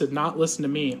it's to not listen to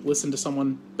me. Listen to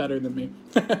someone better than me.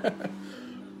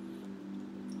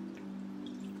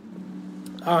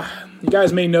 You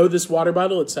guys may know this water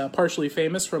bottle. It's partially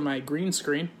famous from my green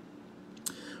screen.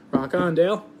 Rock on,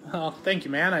 Dale. Oh, thank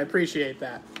you, man. I appreciate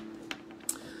that.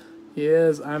 He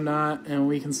is, I'm not, and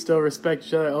we can still respect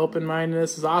each other.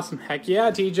 Open-mindedness is awesome. Heck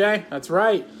yeah, TJ. That's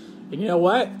right. And you know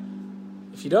what?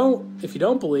 If you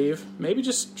don't believe, maybe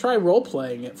just try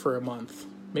role-playing it for a month.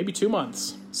 maybe 2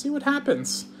 months. See what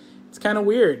happens. It's kind of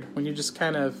weird when you just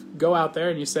kind of go out there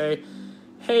and you say,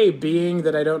 hey, being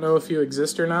that I don't know if you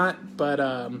exist or not, but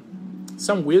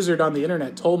some wizard on the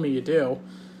internet told me you do.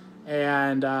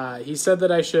 And he said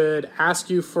that I should ask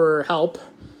you for help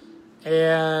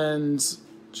and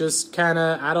just kind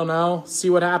of, I don't know, see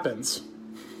what happens.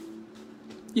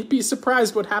 You'd be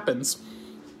surprised what happens.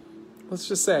 Let's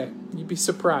just say, you'd be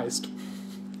surprised.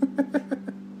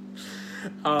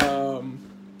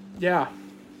 Yeah,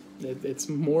 it's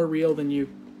more real than you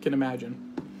can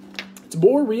imagine. It's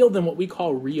more real than what we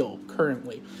call real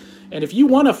currently. And if you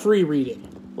want a free reading,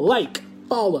 like,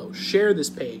 follow, share this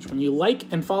page. When you like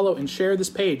and follow and share this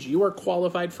page, you are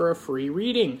qualified for a free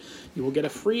reading. You will get a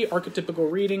free archetypical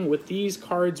reading with these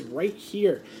cards right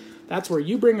here. That's where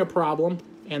you bring a problem,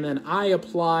 and then I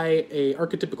apply a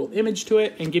archetypical image to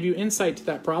it and give you insight to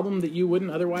that problem that you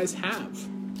wouldn't otherwise have.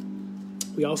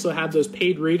 We also had those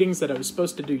paid readings that I was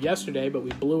supposed to do yesterday, but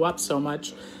we blew up so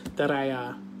much that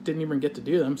I didn't even get to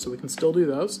do them, so we can still do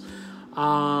those.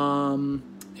 But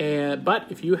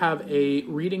if you have a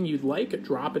reading you'd like,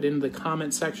 drop it in the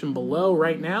comment section below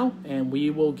right now, and we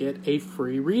will get a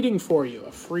free reading for you,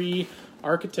 a free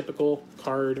archetypical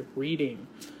card reading.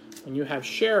 When you have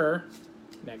share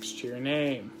next to your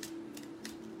name.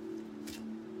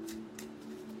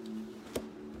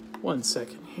 1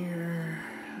 second here.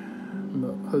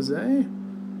 Jose?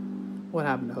 What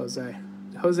happened to Jose?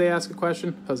 Did Jose ask a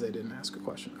question? Jose didn't ask a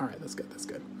question. All right, that's good. That's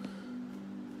good.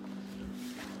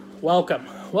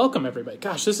 Welcome, everybody.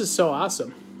 Gosh, this is so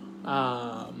awesome.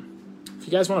 If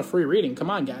you guys want a free reading, come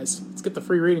on, guys. Let's get the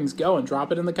free readings going.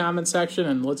 Drop it in the comment section,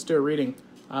 and let's do a reading.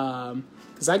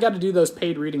 Because I got to do those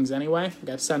paid readings anyway. I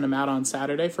got to send them out on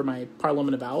Saturday for my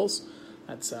Parliament of Owls.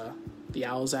 That's the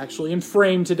owl's actually in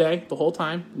frame today the whole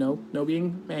time. No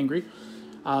being angry.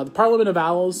 The Parliament of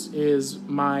Owls is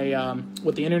my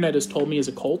what the internet has told me is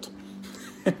a cult.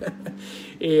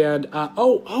 And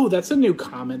that's a new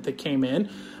comment that came in.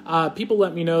 People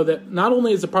let me know that not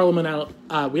only is the Parliament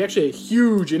we actually had a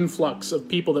huge influx of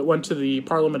people that went to the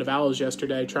Parliament of Owls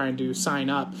yesterday trying to sign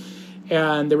up.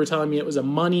 And they were telling me it was a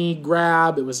money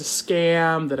grab, it was a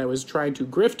scam, that I was trying to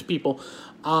grift people.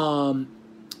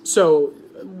 So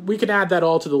we can add that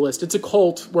all to the list. It's a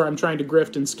cult where I'm trying to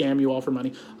grift and scam you all for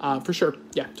money. For sure.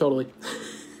 Yeah, totally.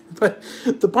 But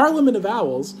the Parliament of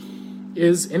Owls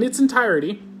is, in its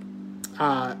entirety,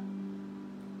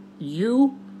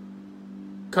 you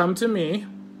come to me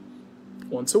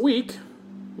once a week.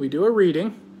 We do a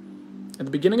reading. At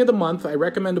the beginning of the month, I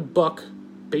recommend a book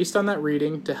based on that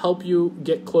reading to help you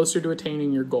get closer to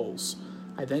attaining your goals.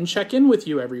 I then check in with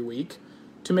you every week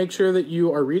to make sure that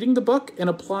you are reading the book and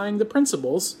applying the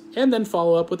principles, and then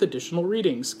follow up with additional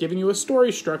readings, giving you a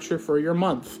story structure for your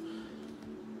month.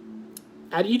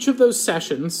 At each of those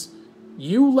sessions,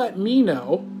 you let me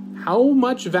know how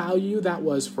much value that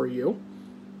was for you,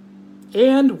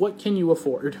 and what can you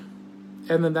afford.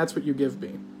 And then that's what you give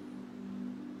me.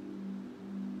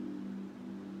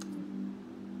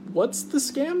 What's the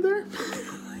scam there?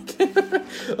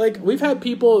 Like, we've had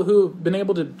people who've been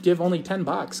able to give only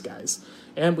 $10, guys.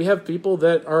 And we have people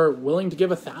that are willing to give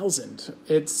 1,000.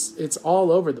 It's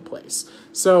all over the place.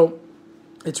 So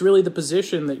it's really the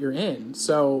position that you're in.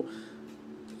 So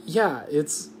yeah,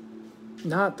 it's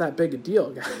not that big a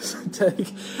deal, guys.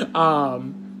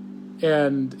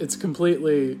 And it's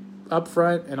completely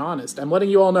upfront and honest. I'm letting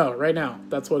you all know right now.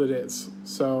 That's what it is.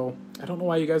 So I don't know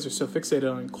why you guys are so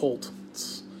fixated on cult.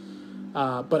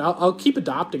 But I'll keep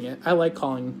adopting it. I like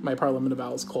calling my Parliament of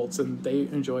Owls cults, and they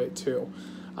enjoy it too.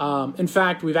 In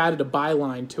fact, we've added a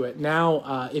byline to it.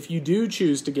 Now, if you do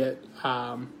choose to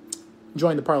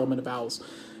join the Parliament of Owls,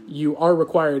 you are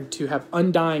required to have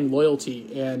undying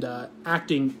loyalty and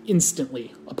acting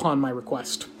instantly upon my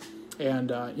request.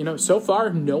 And, so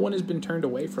far, no one has been turned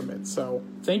away from it. So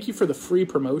thank you for the free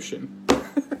promotion.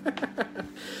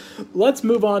 Let's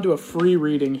move on to a free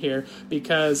reading here,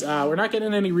 because we're not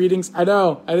getting any readings. I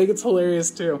know. I think it's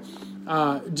hilarious, too.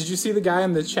 Did you see the guy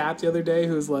in the chat the other day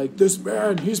who's like, this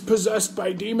man, he's possessed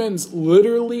by demons,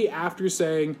 literally after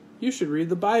saying, you should read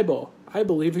the Bible. I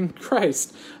believe in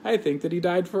Christ. I think that he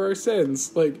died for our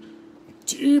sins. Like,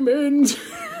 demons.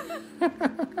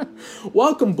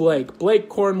 Welcome, Blake. Blake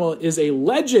Cornwell is a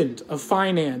legend of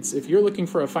finance. If you're looking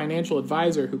for a financial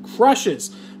advisor who crushes,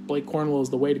 Blake Cornwell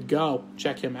is the way to go.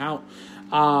 Check him out.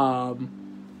 I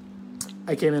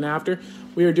came in after.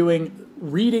 We are doing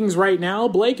readings right now.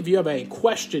 Blake, if you have a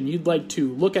question, you'd like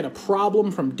to look at a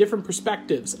problem from different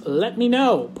perspectives, let me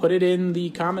know. Put it in the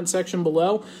comment section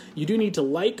below. You do need to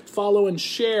like, follow, and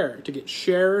share to get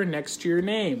share next to your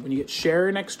name. When you get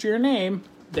share next to your name,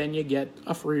 then you get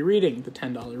a free reading, the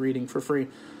 $10 reading for free.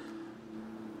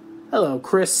 Hello,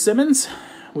 Chris Simmons.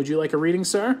 Would you like a reading,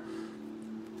 sir?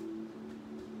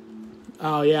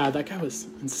 Oh, yeah, that guy was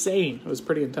insane. It was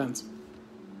pretty intense.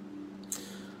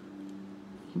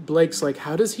 Blake's like,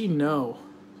 how does he know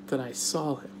that I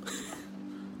saw him?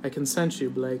 I can sense you,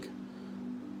 Blake.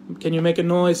 Can you make a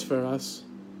noise for us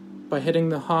by hitting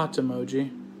the heart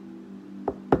emoji?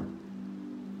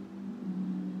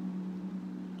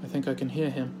 I think I can hear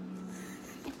him.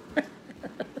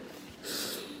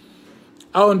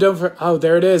 Oh, and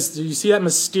there it is. Do you see that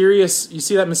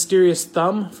mysterious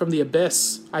thumb from the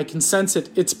abyss? I can sense it.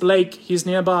 It's Blake. He's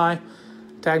nearby.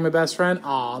 Tag my best friend.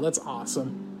 Aw, that's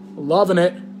awesome. Loving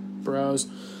it, bros.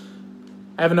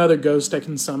 I have another ghost I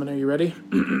can summon. Are you ready?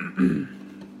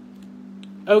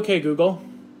 Okay, Google.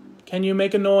 Can you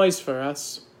make a noise for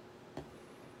us?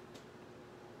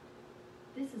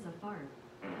 This is a fart.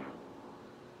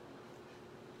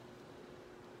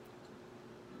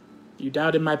 You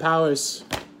doubted my powers.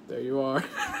 There you are.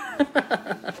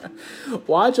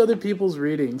 Watch other people's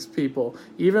readings, people.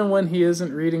 Even when he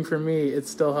isn't reading for me, it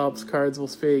still helps. Cards will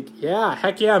speak. Yeah,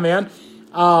 heck yeah, man.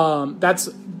 That's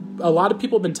a lot of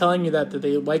people have been telling me that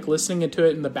they like listening to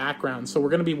it in the background. So we're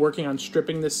going to be working on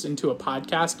stripping this into a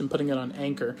podcast and putting it on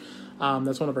Anchor.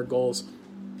 That's one of our goals.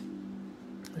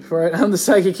 I'm the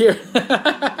psychic here.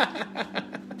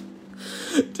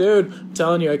 Dude, I'm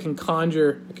telling you, I can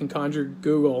conjure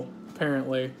Google,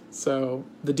 apparently. So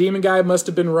the demon guy must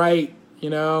have been right, you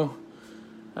know.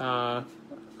 I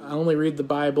only read the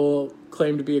Bible,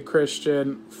 claim to be a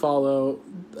Christian, follow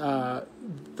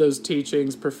those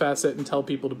teachings, profess it, and tell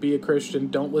people to be a Christian.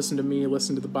 Don't listen to me,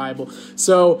 listen to the Bible.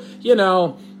 So, you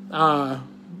know,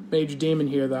 major demon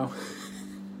here, though.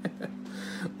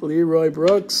 Leroy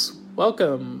Brooks,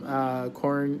 welcome.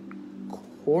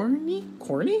 Corny?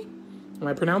 Am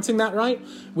I pronouncing that right?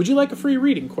 Would you like a free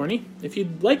reading, Corny? If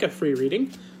you'd like a free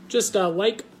reading, just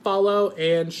like, follow,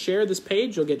 and share this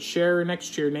page. You'll get share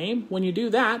next to your name. When you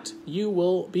do that, you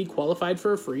will be qualified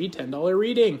for a free $10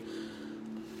 reading.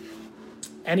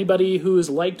 Anybody who has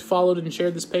liked, followed, and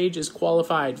shared this page is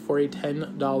qualified for a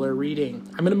 $10 reading.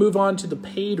 I'm going to move on to the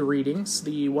paid readings,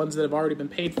 the ones that have already been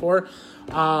paid for,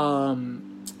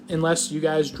 unless you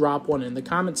guys drop one in the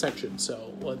comment section.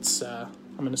 So let's, I'm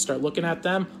going to start looking at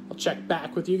them. I'll check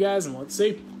back with you guys, and let's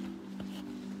see.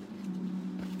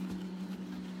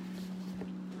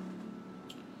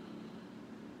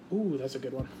 Ooh, that's a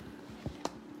good one.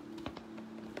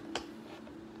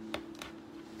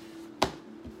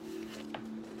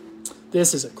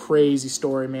 This is a crazy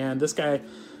story, man. This guy,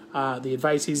 the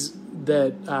advice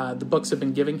the books have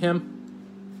been giving him,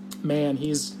 man,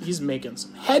 he's making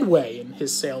some headway in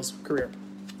his sales career.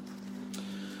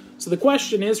 So the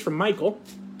question is from Michael,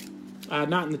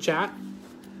 not in the chat.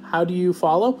 How do you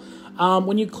follow?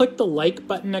 When you click the like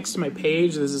button next to my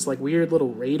page, there's this like weird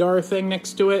little radar thing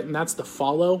next to it, and that's the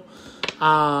follow.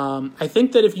 I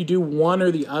think that if you do one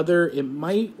or the other, it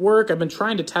might work. I've been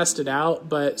trying to test it out,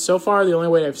 but so far the only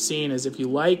way I've seen is if you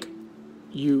like,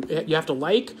 you have to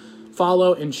like,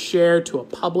 follow, and share to a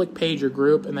public page or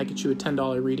group, and that gets you a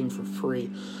 $10 reading for free,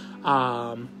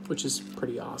 which is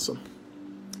pretty awesome.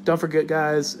 Don't forget,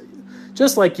 guys,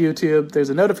 just like YouTube, there's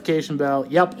a notification bell.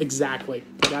 Yep, exactly.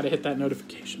 You got to hit that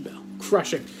notification bell.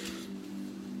 Crushing.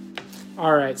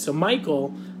 All right, so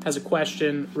Michael has a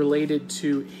question related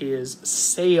to his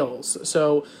sales.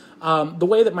 So the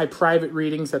way that my private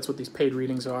readings, that's what these paid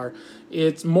readings are,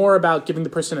 it's more about giving the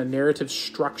person a narrative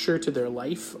structure to their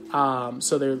life.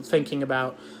 So they're thinking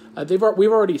about,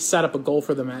 we've already set up a goal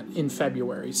for them in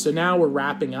February. So now we're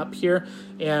wrapping up here,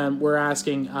 and we're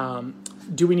asking,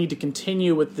 do we need to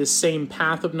continue with this same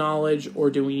path of knowledge,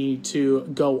 or do we need to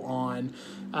go on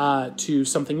to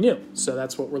something new? So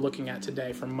that's what we're looking at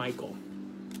today from Michael.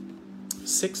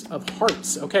 6 of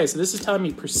Hearts. Okay, so this is telling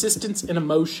me persistence and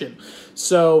emotion.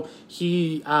 So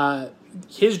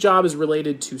his job is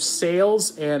related to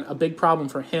sales, and a big problem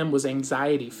for him was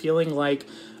anxiety, feeling like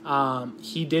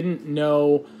he didn't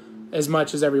know as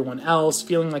much as everyone else,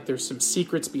 feeling like there's some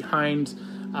secrets behind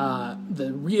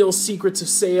the real secrets of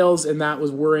sales, and that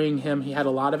was worrying him. He had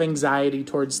a lot of anxiety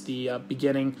towards the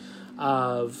beginning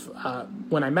of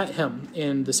when I met him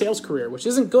in the sales career, which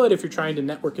isn't good if you're trying to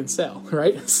network and sell,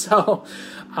 right? So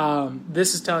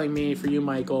this is telling me for you,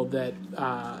 Michael, that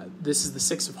this is the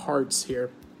 6 of Hearts here,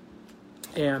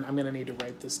 and I'm going to need to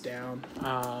write this down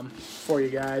for you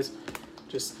guys,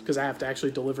 just because I have to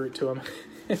actually deliver it to him.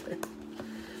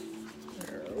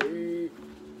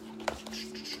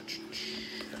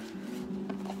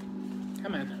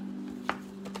 Come on.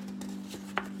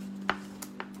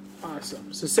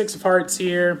 Awesome. So 6 of Hearts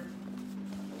here.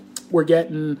 We're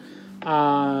getting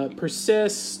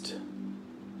persist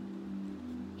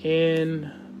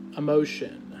in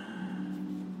emotion.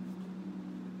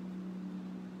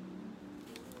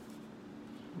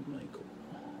 Michael.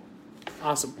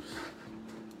 Awesome.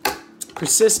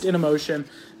 Persist in emotion.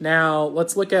 Now,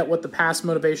 let's look at what the past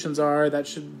motivations are. That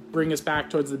should bring us back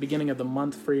towards the beginning of the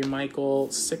month for you,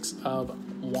 Michael. Six of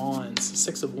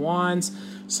Wands.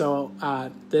 So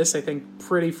this, I think,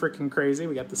 pretty freaking crazy.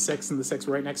 We got the 6 and the 6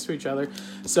 right next to each other.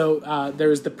 So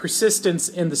there's the persistence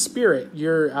in the spirit.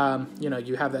 You're,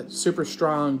 you have that super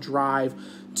strong drive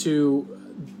to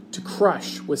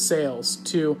crush with sales,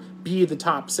 to be the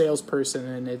top salesperson.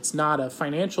 And it's not a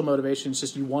financial motivation. It's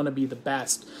just you want to be the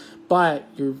best. But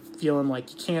you're feeling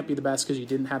like you can't be the best because you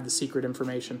didn't have the secret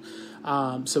information.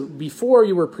 So before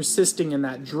you were persisting in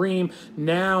that dream,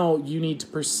 now you need to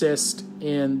persist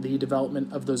in the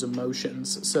development of those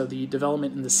emotions. So the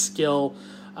development in the skill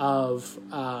of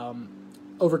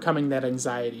overcoming that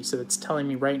anxiety. So it's telling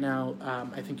me right now,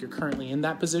 I think you're currently in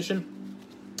that position.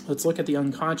 Let's look at the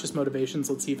unconscious motivations.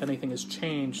 Let's see if anything has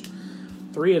changed.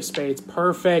 3 of Spades,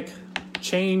 perfect.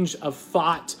 Change of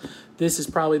thought. This is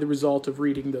probably the result of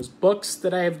reading those books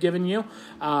that I have given you.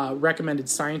 Recommended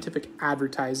Scientific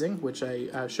Advertising, which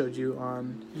I showed you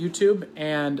on YouTube,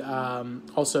 and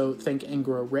also Think and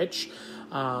Grow Rich.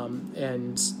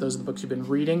 And those are the books you've been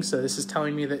reading. So this is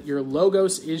telling me that your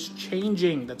logos is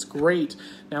changing. That's great.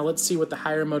 Now let's see what the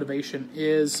higher motivation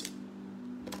is.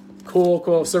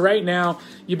 Cool. So right now,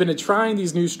 you've been trying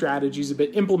these new strategies, you've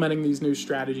been implementing these new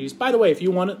strategies. By the way, if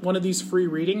you want one of these free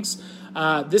readings,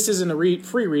 this isn't a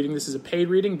free reading, this is a paid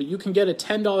reading, but you can get a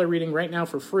 $10 reading right now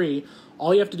for free.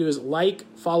 All you have to do is like,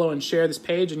 follow, and share this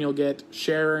page, and you'll get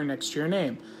sharer next to your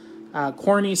name.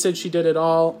 Corny said she did it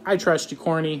all. I trust you,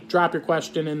 Corny. Drop your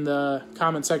question in the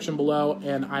comment section below,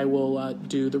 and I will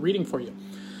do the reading for you.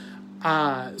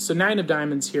 So 9 of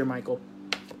Diamonds here, Michael.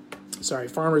 Sorry,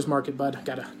 farmer's market, bud.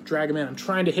 Gotta drag him in. I'm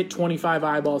trying to hit 25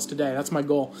 eyeballs today. That's my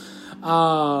goal.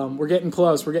 We're getting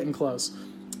close.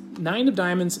 9 of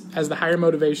Diamonds as the higher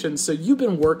motivation. So you've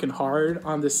been working hard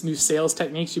on this new sales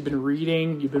techniques. You've been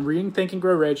reading Think and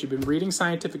Grow Rich. You've been reading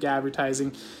Scientific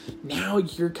Advertising. Now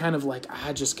you're kind of like,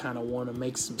 I just kind of want to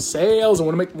make some sales. I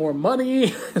want to make more money.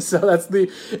 So that's the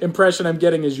impression I'm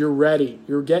getting is you're ready.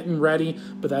 You're getting ready,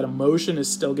 but that emotion is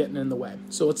still getting in the way.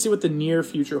 So let's see what the near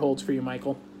future holds for you,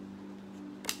 Michael.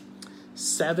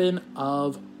 7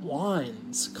 of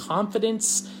Wands,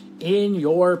 confidence in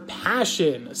your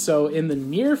passion. So in the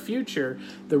near future,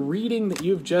 the reading that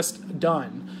you've just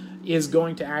done is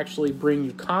going to actually bring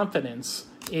you confidence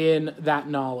in that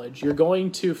knowledge. You're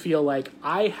going to feel like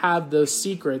I have those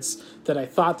secrets that I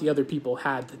thought the other people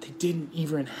had that they didn't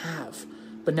even have,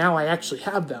 but now I actually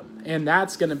have them. And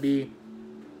that's going to be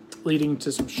leading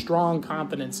to some strong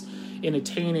confidence in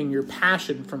attaining your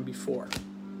passion from before.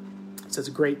 So it's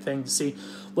a great thing to see.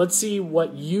 Let's see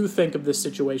what you think of this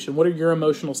situation. What are your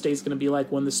emotional states going to be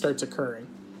like when this starts occurring?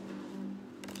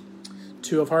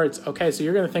 2 of Hearts. Okay, so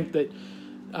you're going to think that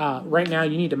right now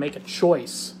you need to make a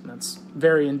choice. That's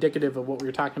very indicative of what we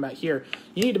were talking about here.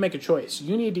 You need to make a choice.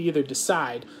 You need to either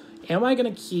decide, am I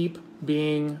going to keep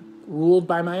being ruled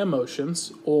by my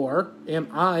emotions, or am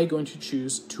I going to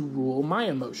choose to rule my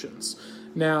emotions?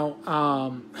 Now,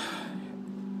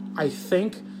 I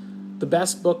think the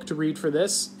best book to read for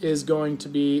this is going to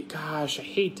be, gosh, I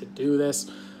hate to do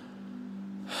this.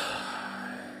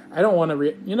 I don't want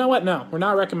to you know what? No, we're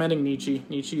not recommending Nietzsche.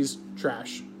 Nietzsche's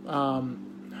trash.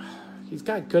 He's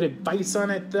got good advice on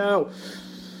it, though.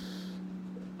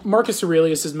 Marcus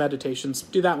Aurelius' Meditations.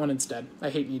 Do that one instead.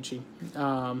 I hate Nietzsche.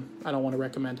 I don't want to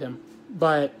recommend him.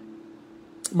 But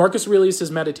Marcus Aurelius'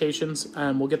 Meditations,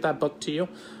 and we'll get that book to you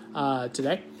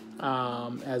today.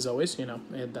 As always,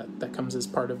 that comes as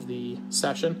part of the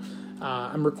session.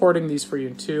 I'm recording these for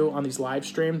you too on these live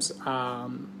streams,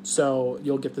 so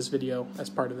you'll get this video as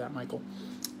part of that, Michael.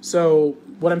 So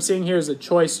what I'm seeing here is a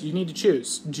choice you need to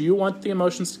choose. Do you want the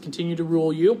emotions to continue to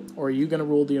rule you, or are you going to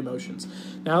rule the emotions?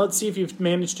 Now let's see if you've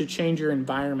managed to change your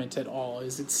environment at all.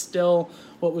 Is it still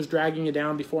what was dragging you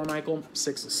down before, Michael?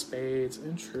 6 of Spades.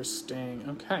 Interesting.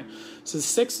 Okay. So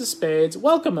 6 of Spades.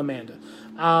 Welcome, Amanda.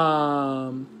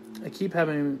 I keep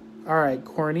having... All right,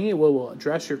 Corny, we'll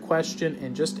address your question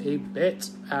in just a bit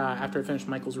after I finish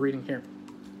Michael's reading here.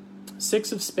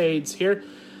 6 of Spades here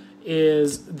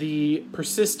is the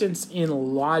persistence in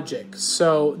logic.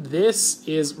 So this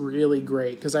is really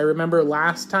great because I remember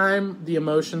last time the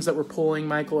emotions that were pulling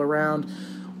Michael around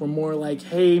were more like,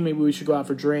 hey, maybe we should go out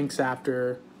for drinks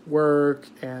after work,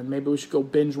 and maybe we should go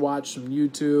binge watch some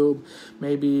YouTube.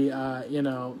 Maybe,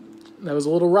 that was a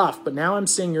little rough. But now I'm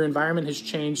seeing your environment has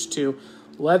changed to,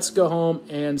 Let's go home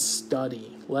and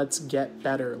study. Let's get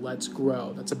better. Let's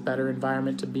grow. That's a better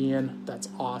environment to be in. That's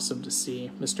awesome to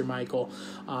see, Mr. Michael.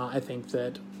 I think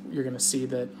that you're going to see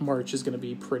that March is going to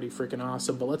be pretty freaking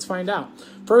awesome. But let's find out.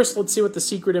 First, let's see what the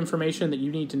secret information that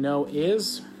you need to know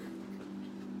is.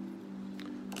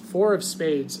 4 of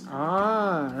spades.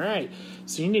 All right.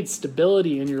 So you need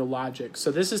stability in your logic.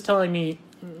 So this is telling me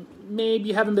maybe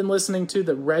you haven't been listening to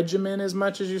the regimen as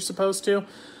much as you're supposed to.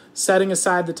 Setting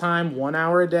aside the time, 1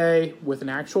 hour a day with an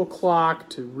actual clock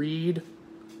to read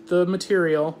the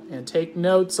material and take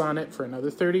notes on it for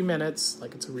another 30 minutes,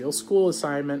 like it's a real school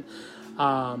assignment.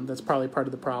 That's probably part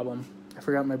of the problem. I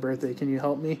forgot my birthday. Can you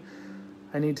help me?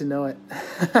 I need to know it.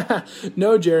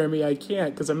 No, Jeremy, I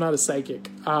can't because I'm not a psychic.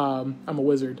 I'm a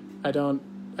wizard. I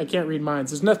can't read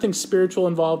minds. There's nothing spiritual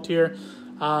involved here.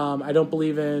 I don't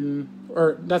believe in,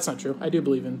 or that's not true. I do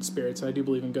believe in spirits. I do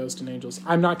believe in ghosts and angels.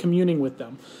 I'm not communing with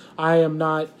them. I am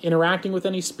not interacting with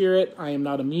any spirit. I am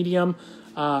not a medium.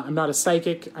 I'm not a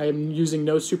psychic. I am using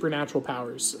no supernatural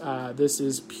powers. This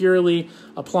is purely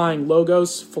applying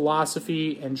logos,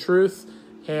 philosophy, and truth,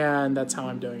 and that's how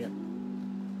I'm doing it.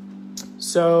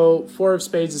 So 4 of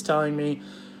spades is telling me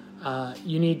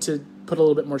you need to put a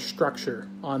little bit more structure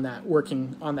on that,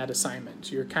 working on that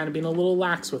assignment. You're kind of being a little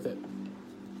lax with it.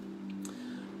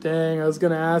 Dang, I was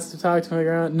going to ask to talk to my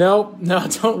ground. No,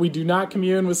 don't. We do not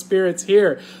commune with spirits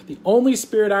here. The only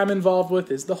spirit I'm involved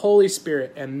with is the Holy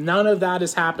Spirit, and none of that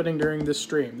is happening during this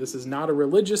stream. This is not a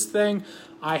religious thing.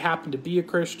 I happen to be a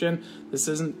Christian. This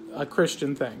isn't a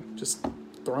Christian thing. Just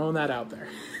throwing that out there.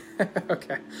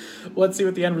 Okay, let's see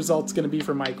what the end result's going to be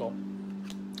for Michael.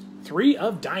 3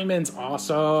 of diamonds.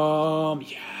 Awesome.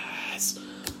 Yes.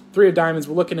 3 of diamonds.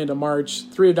 We're looking into March.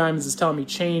 3 of diamonds is telling me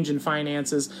change in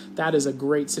finances. That is a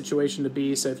great situation to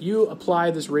be. So if you apply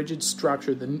this rigid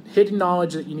structure, the hidden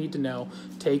knowledge that you need to know,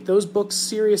 take those books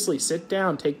seriously. Sit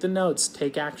down. Take the notes.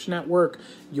 Take action at work.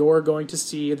 You're going to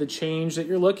see the change that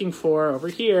you're looking for over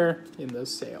here in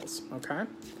those sales. Okay?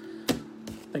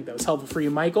 I think that was helpful for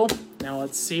you, Michael. Now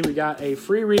let's see. We got a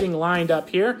free reading lined up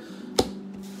here.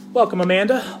 Welcome,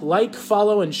 Amanda. Like,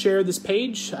 follow, and share this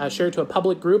page. Share it to a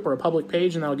public group or a public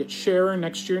page, and that'll get sharer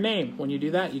next to your name. When you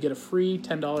do that, you get a free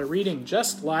 $10 reading,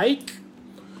 just like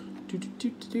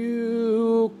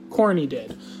Corny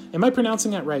did. Am I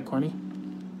pronouncing that right, Corny?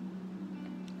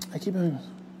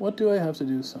 What do I have to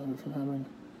do from having?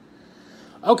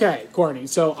 Okay, Corny.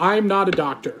 So I'm not a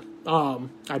doctor.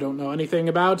 I don't know anything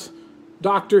about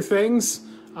doctor things.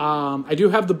 I do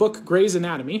have the book Grey's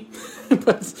Anatomy,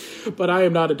 but I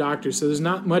am not a doctor, so there's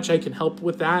not much I can help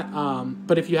with that.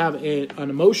 But if you have an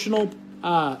emotional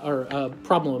or a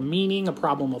problem of meaning, a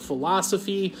problem of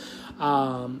philosophy,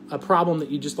 a problem that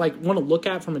you just want to look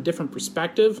at from a different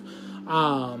perspective,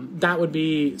 that would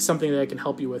be something that I can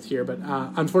help you with here. But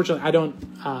unfortunately,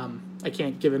 I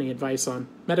can't give any advice on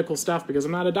medical stuff because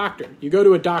I'm not a doctor. You go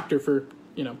to a doctor for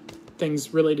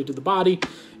things related to the body,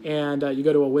 and you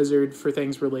go to a wizard for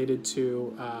things related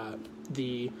to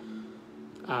the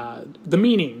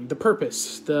meaning, the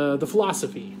purpose, the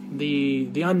philosophy,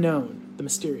 the unknown, the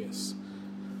mysterious.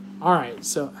 All right,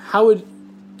 so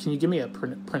can you give me a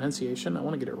pronunciation? I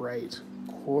want to get it right.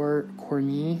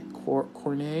 Cornet.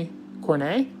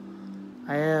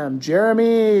 I am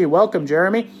Jeremy. Welcome,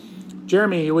 Jeremy.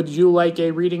 Jeremy, would you like a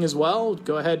reading as well?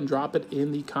 Go ahead and drop it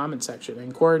in the comment section.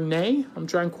 And Cornet, I'm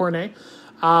trying Cornet.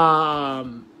 I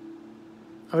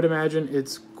would imagine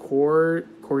it's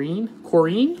Corrine.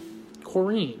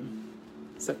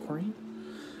 Is that Corrine?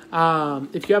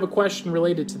 If you have a question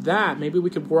related to that, maybe we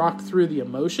could walk through the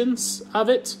emotions of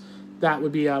it. That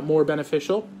would be more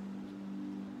beneficial.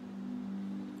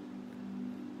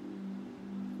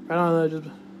 I don't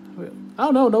know. Oh,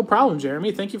 no problem,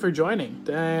 Jeremy. Thank you for joining.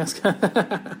 Yeah,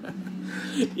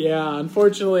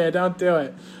 unfortunately, I don't do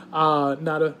it.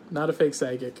 Not a fake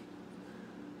psychic.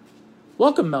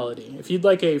 Welcome, Melody. If you'd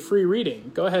like a free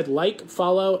reading, go ahead, like,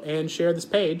 follow, and share this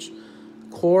page.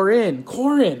 Corin.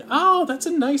 Oh, that's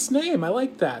a nice name. I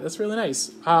like that. That's really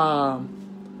nice. Wow,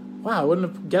 I wouldn't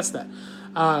have guessed that.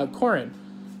 Corin.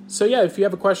 So yeah, if you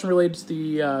have a question related to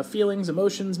the feelings,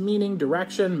 emotions, meaning,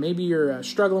 direction, maybe you're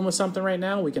struggling with something right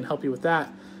now, we can help you with that.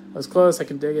 That was close. I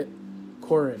can dig it.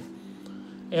 Corin.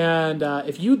 And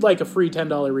if you'd like a free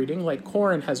 $10 reading like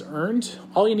Corin has earned,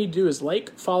 all you need to do is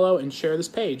like, follow, and share this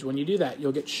page. When you do that,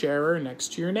 you'll get sharer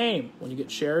next to your name. When you get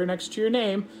sharer next to your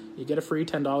name, you get a free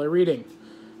 $10 reading.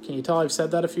 Can you tell I've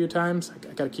said that a few times? I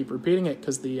got to keep repeating it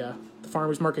because the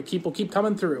farmers market people keep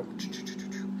coming through.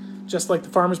 Just like the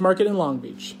farmers market in Long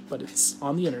Beach, but it's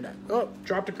on the internet. Oh,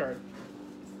 dropped a card.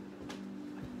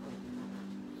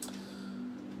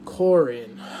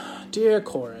 Corin. Dear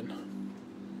Corin.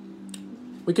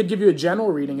 We could give you a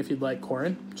general reading if you'd like,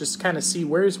 Corin. Just kind of see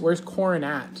where's Corin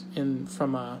at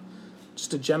from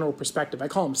just a general perspective. I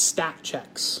call them stat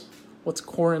checks. What's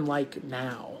Corin like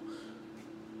now?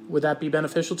 Would that be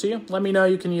beneficial to you? Let me know.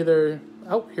 You can either...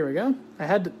 Oh, here we go. I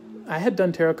had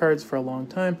done tarot cards for a long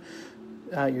time,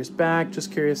 years back.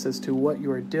 Just curious as to what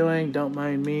you are doing. Don't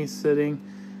mind me sitting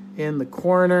in the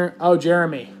corner. Oh,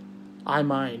 Jeremy. I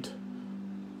mind.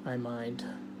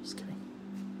 Just kidding.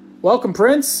 Welcome,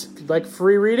 Prince. If you'd like a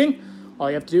free reading, all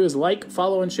you have to do is like,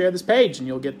 follow, and share this page, and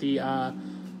you'll get the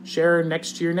share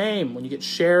next to your name. When you get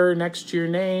share next to your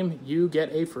name, you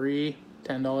get a free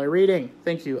 $10 reading.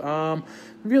 Thank you. I'm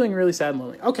feeling really sad and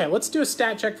lonely. Okay, let's do a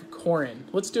stat check for Corin.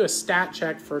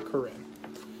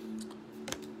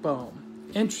 Boom.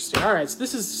 Interesting. All right, so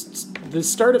this is the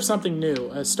start of something new,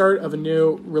 a start of a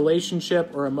new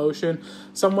relationship or emotion.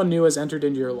 Someone new has entered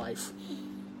into your life.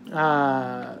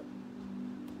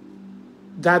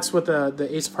 That's what the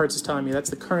Ace of Hearts is telling me. That's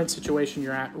the current situation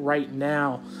you're at right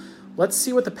now. Let's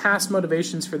see what the past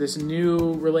motivations for this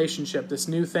new relationship, this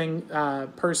new thing,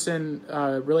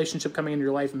 relationship coming into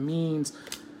your life means.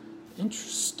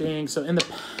 Interesting. So in the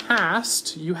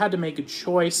past, you had to make a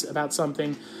choice about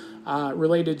something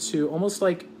related to almost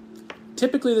like,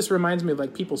 typically this reminds me of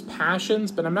like people's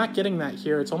passions, but I'm not getting that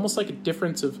here. It's almost like a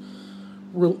difference of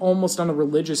almost on a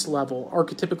religious level,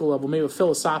 archetypical level, maybe a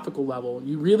philosophical level.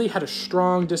 You really had a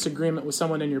strong disagreement with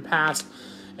someone in your past,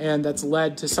 and that's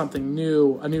led to something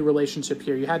new, a new relationship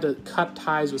here. You had to cut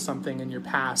ties with something in your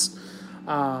past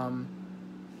for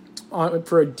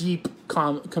a deep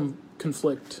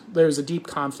conflict. There's a deep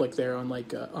conflict there on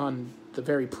the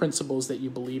very principles that you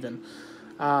believe in,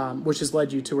 which has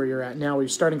led you to where you're at now, where you're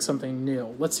starting something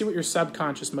new. Let's see what your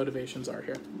subconscious motivations are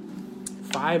here.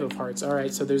 5 of Hearts. All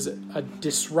right, so there's a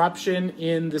disruption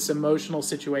in this emotional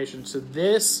situation. So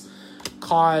this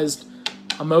caused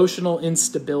emotional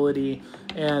instability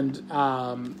and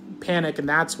panic, and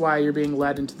that's why you're being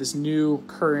led into this new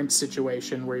current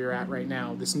situation where you're at right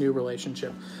now, this new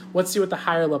relationship. Let's see what the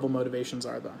higher level motivations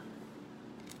are, though.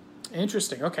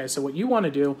 Interesting. Okay, so what you want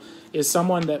to do is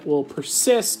someone that will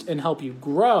persist and help you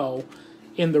grow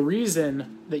in the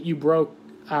reason that you broke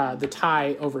the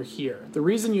tie over here. The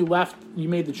reason you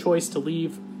made the choice to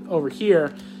leave over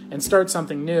here and start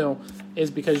something new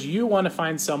is because you want to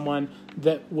find someone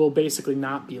that will basically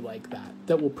not be like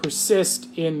that will persist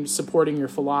in supporting your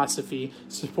philosophy,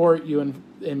 support you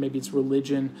in maybe it's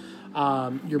religion,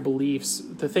 your beliefs,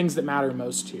 the things that matter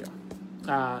most to you.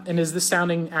 And is this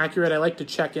sounding accurate? I like to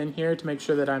check in here to make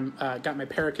sure that I'm got my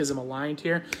parachism aligned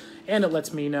here, and it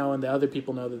lets me know and the other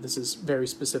people know that this is very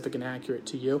specific and accurate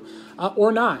to you,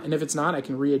 or not. And if it's not, I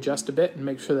can readjust a bit and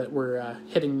make sure that we're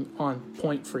hitting on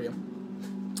point for you.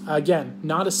 Again,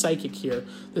 not a psychic here.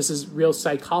 This is real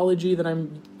psychology that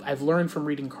I've learned from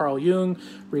reading Carl Jung,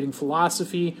 reading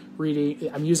philosophy,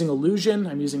 I'm using illusion,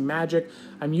 I'm using magic,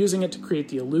 I'm using it to create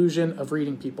the illusion of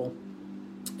reading people.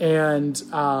 And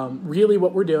really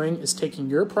what we're doing is taking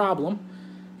your problem,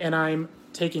 and I'm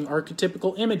taking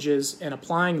archetypical images and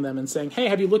applying them and saying, hey,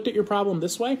 have you looked at your problem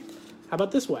this way? How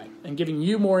about this way? And giving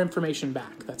you more information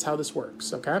back. That's how this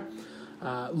works, okay?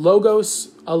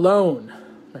 Logos alone.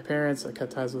 My parents, I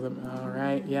cut ties with them. All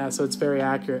right, yeah, so it's very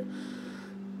accurate.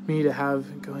 Me to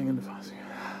have going into foster.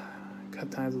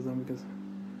 Cut ties with them because...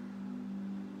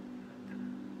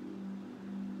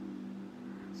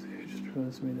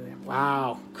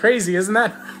 Wow, crazy, isn't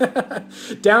that?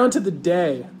 Down to the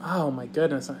day. Oh my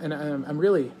goodness, and I'm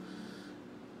really,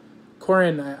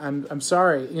 Corin. I'm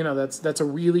sorry. You know that's a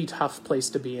really tough place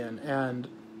to be in, and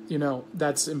you know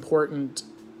that's important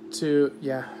to.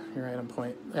 Yeah, you're right on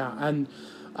point. Yeah, and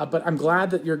but I'm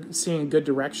glad that you're seeing a good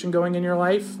direction going in your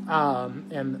life,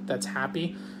 and that's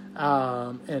happy,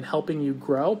 and helping you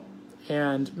grow,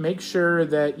 and make sure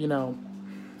that you know.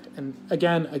 And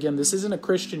again, this isn't a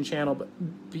Christian channel, but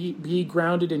be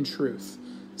grounded in truth.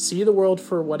 See the world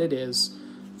for what it is.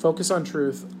 Focus on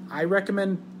truth. I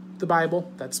recommend the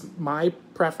Bible. That's my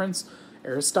preference.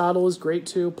 Aristotle is great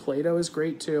too. Plato is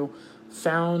great too.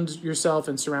 Found yourself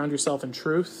and surround yourself in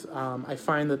truth. I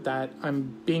find that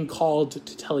I'm being called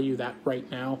to tell you that right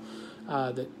now,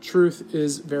 that truth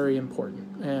is very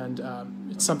important, and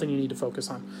it's something you need to focus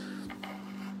on.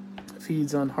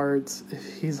 Feeds on hearts.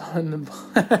 He's on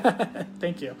the...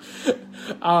 Thank you.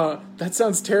 That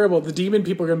sounds terrible. The demon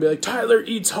people are going to be like, Tyler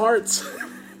eats hearts.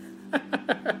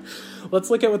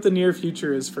 Let's look at what the near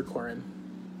future is for Corin.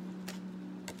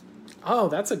 Oh,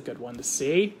 that's a good one to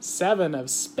see. 7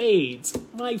 of spades.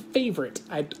 My favorite.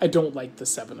 I don't like the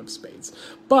 7 of spades.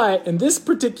 But in this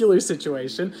particular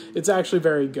situation, it's actually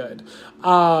very good.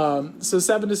 So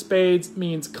 7 of spades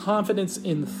means confidence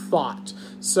in thought.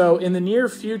 So in the near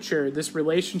future, this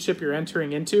relationship you're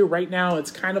entering into, right now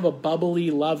it's kind of a bubbly,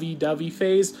 lovey-dovey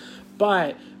phase.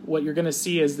 But what you're going to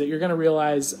see is that you're going to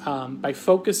realize by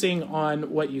focusing on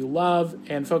what you love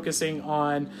and focusing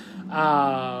on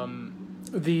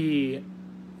the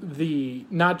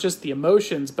not just the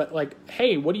emotions, but like,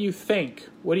 hey, what do you think?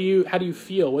 How do you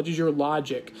feel? What is your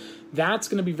logic? That's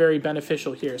going to be very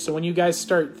beneficial here. So when you guys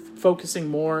start focusing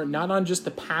more, not on just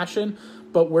the passion,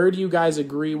 but where do you guys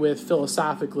agree with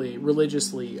philosophically,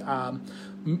 religiously,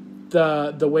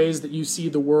 the ways that you see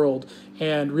the world,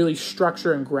 and really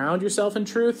structure and ground yourself in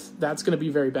truth, that's going to be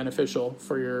very beneficial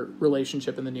for your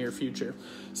relationship in the near future.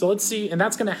 So let's see, and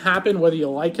that's going to happen whether you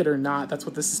like it or not. That's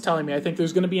what this is telling me. I think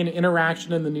there's going to be an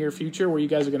interaction in the near future where you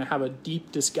guys are going to have a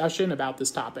deep discussion about this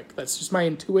topic. That's just my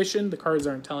intuition. The cards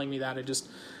aren't telling me that.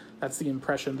 That's the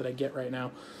impression that I get right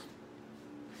now.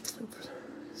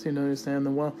 Seem to understand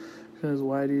them well.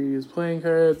 Why do you use playing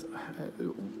cards?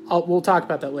 We'll talk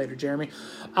about that later, Jeremy.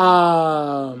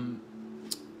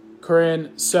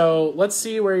 Corinne, so let's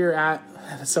see where you're at.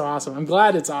 That's so awesome. I'm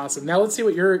glad it's awesome. Now let's see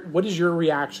what is your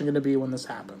reaction going to be when this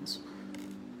happens?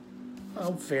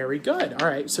 Oh, very good. All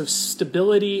right, so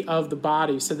stability of the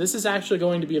body. So this is actually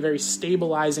going to be a very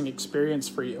stabilizing experience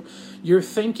for you. You're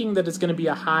thinking that it's going to be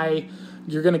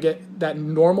you're going to get that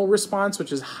normal response,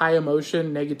 which is high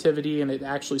emotion, negativity, and it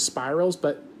actually spirals,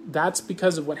 but that's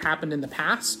because of what happened in the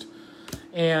past.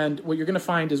 And what you're going to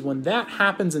find is when that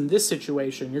happens in this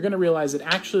situation, you're going to realize it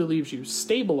actually leaves you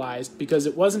stabilized because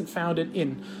it wasn't founded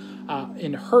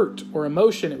in hurt or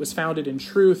emotion. It was founded in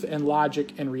truth and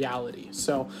logic and reality.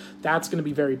 So that's going to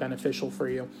be very beneficial for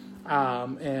you.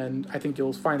 And I think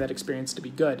you'll find that experience to be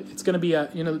good. It's going to be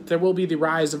there will be the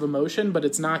rise of emotion, but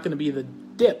it's not going to be the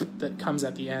dip that comes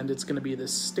at the end. It's going to be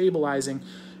this stabilizing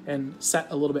and set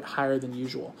a little bit higher than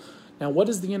usual. Now, what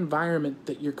is the environment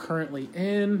that you're currently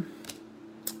in?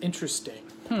 Interesting.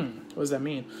 What does that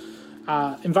mean?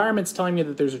 Environment's telling me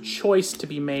that there's a choice to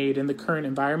be made in the current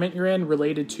environment you're in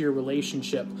related to your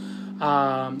relationship.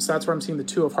 So that's where I'm seeing the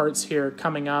 2 of Hearts here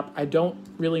coming up. I don't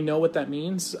really know what that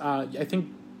means. I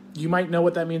think you might know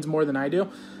what that means more than I do.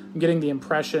 I'm getting the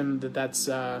impression that that's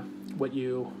what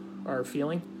you are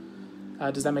feeling.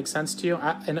 Does that make sense to you?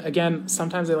 And again,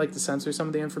 sometimes I like to censor some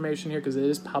of the information here because it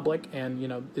is public and,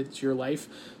 it's your life.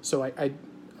 So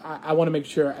I want to make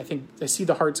sure, I think I see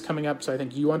the hearts coming up, so I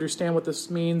think you understand what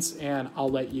this means, and I'll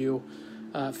let you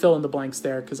fill in the blanks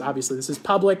there because obviously this is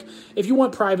public. If you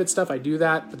want private stuff, I do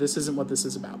that, but this isn't what this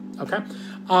is about, okay?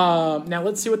 Now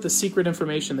let's see what the secret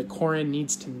information that Corinne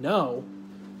needs to know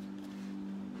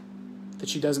that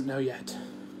she doesn't know yet.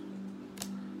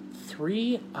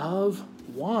 3 of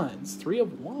Wands.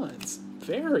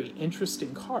 Very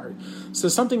interesting card. So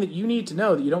something that you need to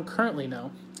know that you don't currently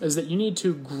know is that you need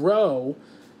to grow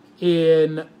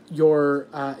in your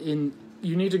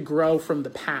you need to grow from the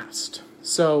past.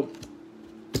 So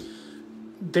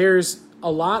there's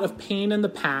a lot of pain in the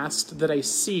past that I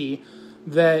see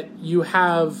that you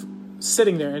have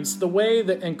sitting there. And it's the way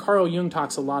that, and Carl Jung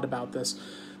talks a lot about this,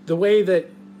 the way that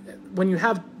when you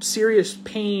have serious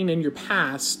pain in your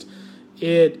past,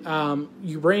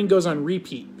 your brain goes on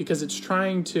repeat because it's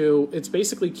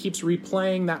basically keeps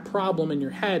replaying that problem in your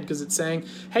head because it's saying,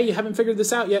 hey, you haven't figured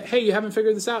this out yet. Hey, you haven't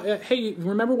figured this out yet. Hey,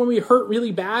 remember when we hurt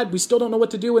really bad? We still don't know what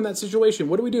to do in that situation.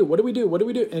 What do we do? What do we do? What do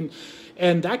we do?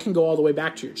 And that can go all the way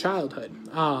back to your childhood.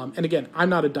 And again, I'm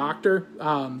not a doctor.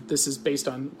 This is based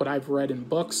on what I've read in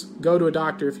books. Go to a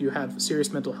doctor if you have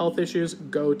serious mental health issues.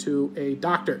 Go to a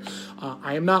doctor.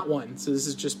 I am not one. So this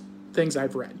is just things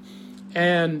I've read.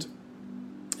 And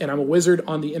I'm a wizard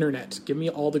on the internet. Give me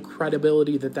all the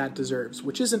credibility that deserves,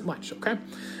 which isn't much, okay?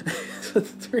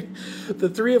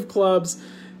 the 3 of clubs,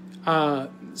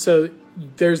 so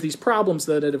there's these problems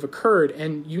that have occurred,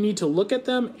 and you need to look at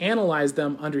them, analyze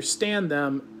them, understand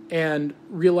them, and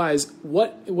realize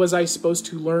what was I supposed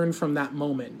to learn from that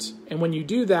moment. And when you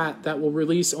do that, that will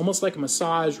release, almost like a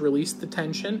massage, release the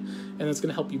tension, and it's going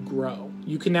to help you grow.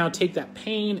 You can now take that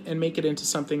pain and make it into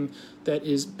something that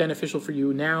is beneficial for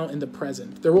you now in the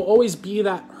present. There will always be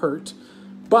that hurt,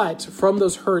 but from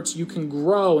those hurts, you can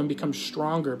grow and become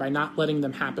stronger by not letting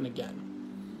them happen again.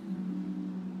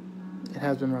 It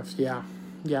has been rough, yeah.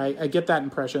 Yeah, I get that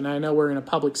impression. I know we're in a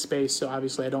public space, so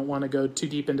obviously I don't want to go too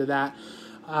deep into that.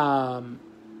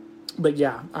 But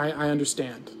yeah, I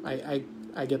understand.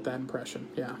 I get that impression.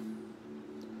 Yeah.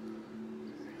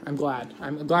 I'm glad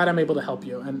I'm able to help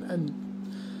you.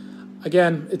 And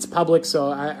again, it's public,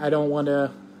 so I don't want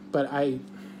to, but I'm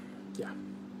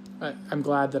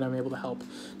glad that I'm able to help.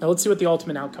 Now let's see what the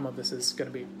ultimate outcome of this is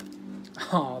going to be.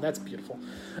 Oh, that's beautiful.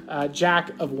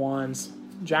 Jack of Wands,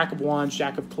 Jack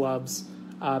of Clubs.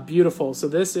 Beautiful. So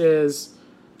this is,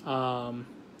 I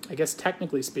guess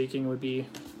technically speaking, would be,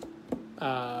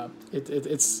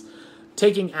 it's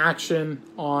taking action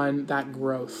on that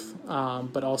growth,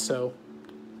 but also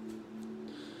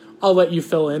I'll let you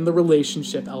fill in the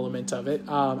relationship element of it.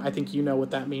 I think you know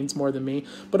what that means more than me,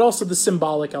 but also the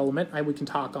symbolic element. We can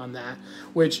talk on that,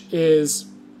 which is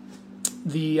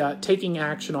the taking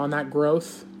action on that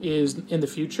growth is in the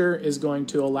future is going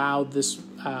to allow this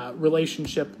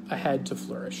relationship ahead to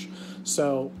flourish.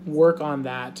 So work on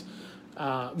that,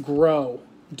 grow.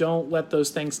 Don't let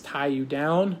those things tie you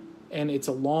down. And it's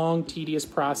a long, tedious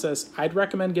process. I'd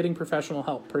recommend getting professional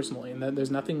help personally, and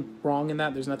there's nothing wrong in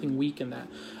that. There's nothing weak in that.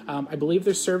 I believe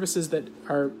there's services that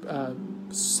are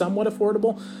somewhat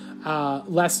affordable,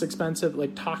 less expensive,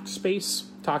 like Talkspace.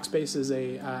 Talkspace is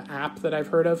a app that I've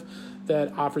heard of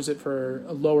that offers it for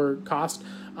a lower cost.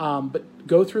 But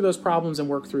go through those problems and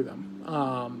work through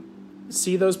them.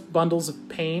 See those bundles of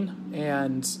pain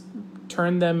and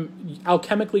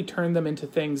alchemically turn them into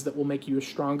things that will make you a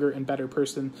stronger and better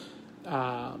person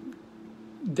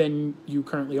than you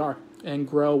currently are, and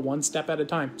grow one step at a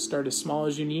time. Start as small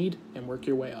as you need and work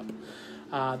your way up.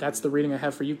 That's the reading I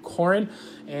have for you, Corin.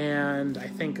 And I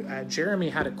think Jeremy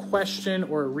had a question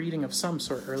or a reading of some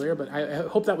sort earlier, but I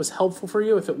hope that was helpful for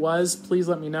you. If it was, please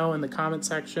let me know in the comment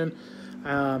section.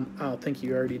 I think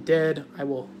you already did.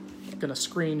 Gonna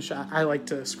screenshot. I like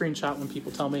to screenshot when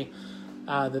people tell me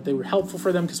that they were helpful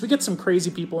for them, because we get some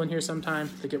crazy people in here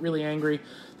sometimes. They get really angry.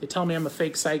 They tell me I'm a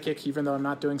fake psychic, even though I'm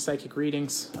not doing psychic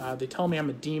readings. They tell me I'm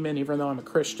a demon, even though I'm a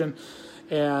Christian.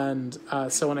 And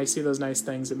so when I see those nice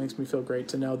things, it makes me feel great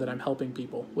to know that I'm helping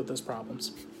people with those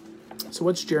problems. So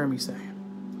what's Jeremy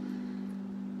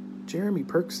saying? Jeremy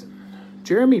Perkson.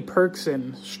 Jeremy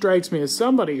Perkson strikes me as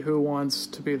somebody who wants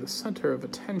to be the center of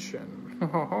attention.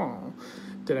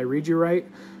 Did I read you right?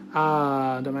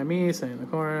 Don't mind me saying in the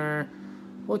corner.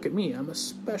 Look at me, I'm a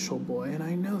special boy and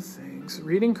I know things.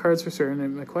 Reading cards for certain,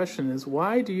 and my question is,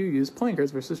 why do you use playing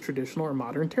cards versus traditional or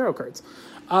modern tarot cards?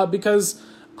 Because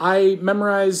I'm a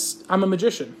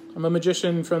magician. I'm a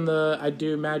magician I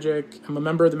do magic. I'm a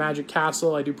member of the Magic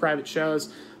Castle. I do private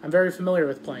shows. I'm very familiar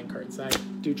with playing cards. I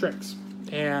do tricks.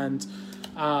 And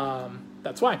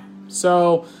that's why.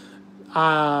 So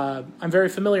I'm very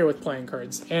familiar with playing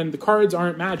cards. And the cards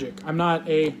aren't magic. I'm not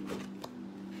a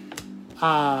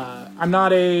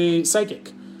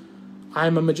psychic.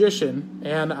 I'm a magician,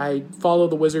 and I follow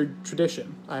the wizard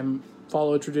tradition.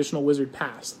 Follow a traditional wizard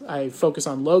path. I focus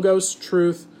on logos,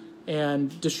 truth,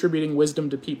 and distributing wisdom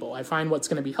to people. I find what's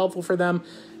going to be helpful for them,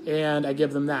 and I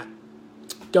give them that.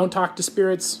 Don't talk to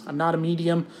spirits. I'm not a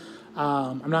medium.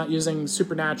 I'm not using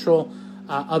supernatural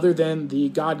other than the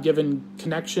God-given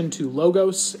connection to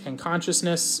logos and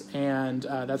consciousness, and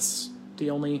that's the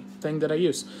only thing that I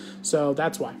use. So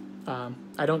that's why.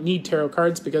 I don't need tarot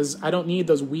cards, because I don't need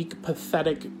those weak,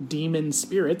 pathetic demon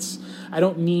spirits. I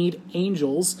don't need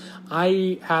angels.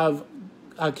 I have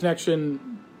a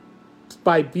connection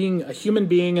by being a human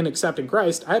being and accepting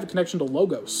Christ. I have a connection to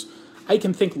logos. I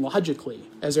can think logically,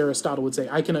 as Aristotle would say.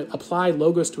 I can apply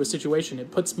logos to a situation.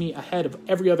 It puts me ahead of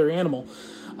every other animal.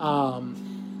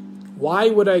 Why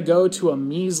would I go to a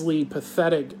measly,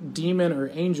 pathetic demon or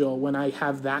angel when I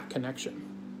have that connection?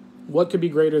 What could be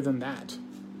greater than that?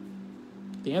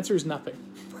 The answer is nothing.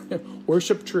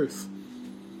 Worship truth,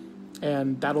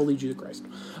 and that'll lead you to Christ.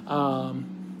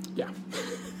 Yeah.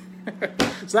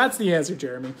 So that's the answer,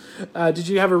 Jeremy. Did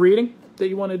you have a reading that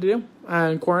you wanted to do?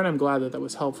 And Corin, I'm glad that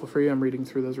was helpful for you. I'm reading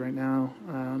through those right now.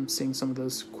 I'm seeing some of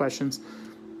those questions.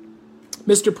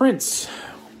 Mr. Prince,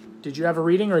 did you have a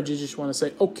reading, or did you just want to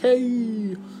say,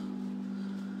 okay?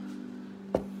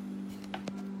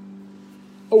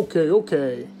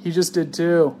 Okay. He just did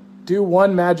two. Do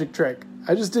one magic trick.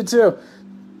 I just did two.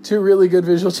 Two really good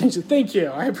visual changes. Thank you.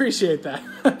 I appreciate that.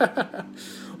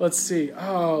 Let's see.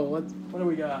 What do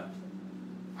we got?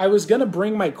 I was going to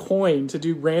bring my coin to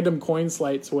do random coin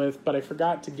slides with, but I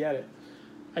forgot to get it.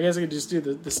 I guess I could just do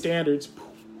the standards.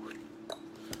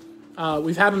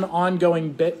 We've had an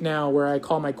ongoing bit now where I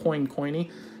call my coin coiny.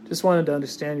 Just wanted to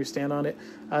understand your stand on it.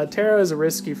 Tarot is a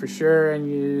risky for sure,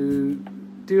 and you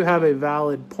do have a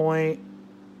valid point.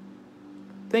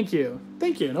 Thank you.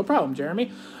 No problem,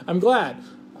 Jeremy. I'm glad.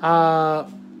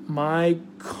 My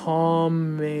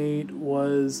commate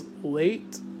was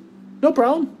late. No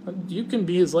problem. You can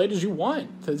be as late as you want.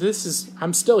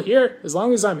 I'm still here as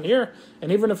long as I'm here.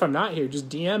 And even if I'm not here, just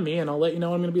DM me and I'll let you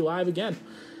know I'm going to be live again.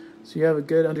 So you have a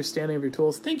good understanding of your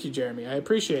tools. Thank you, Jeremy. I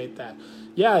appreciate that.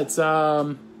 Yeah, it's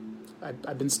I've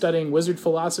been studying wizard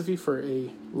philosophy for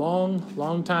a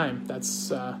long time.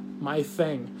 That's my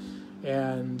thing,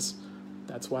 and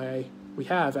that's why we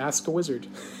have Ask a Wizard.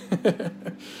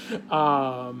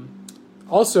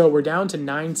 Also, we're down to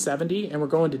 970, and we're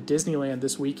going to Disneyland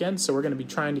this weekend, so we're going to be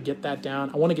trying to get that down.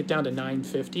 I want to get down to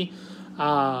 950.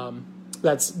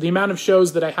 That's the amount of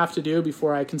shows that I have to do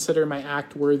before I consider my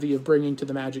act worthy of bringing to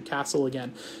the Magic Castle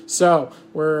again. So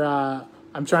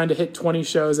I'm trying to hit 20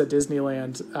 shows at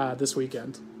Disneyland this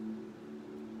weekend.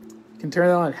 You can turn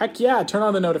it on. Heck yeah, turn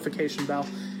on the notification bell.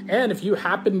 And if you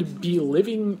happen to be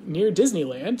living near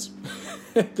Disneyland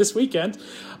this weekend,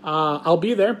 I'll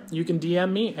be there. You can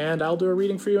DM me, and I'll do a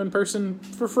reading for you in person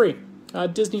for free.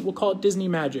 We'll call it Disney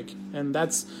Magic, and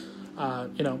that's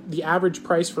the average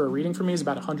price for a reading for me is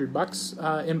about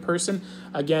 $100 in person.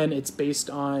 Again, it's based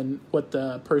on what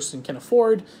the person can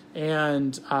afford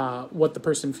and what the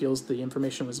person feels the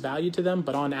information was valued to them.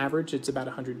 But on average, it's about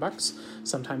 $100.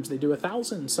 Sometimes they do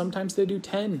 1,000, sometimes they do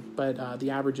 10, but the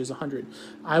average is 100.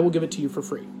 I will give it to you for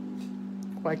free.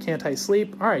 Why can't I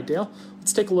sleep? All right, Dale,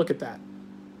 let's take a look at that.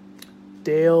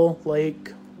 Dale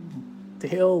Lake's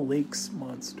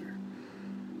Monster.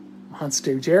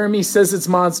 Monster. Jeremy says it's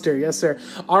Monster. Yes, sir.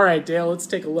 All right, Dale, let's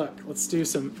take a look. Let's do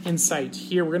some insight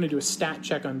here. We're going to do a stat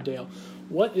check on Dale.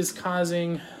 What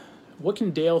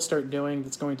can Dale start doing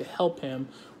that's going to help him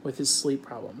with his sleep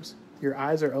problems? Your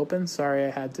eyes are open? Sorry,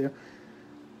 I had to.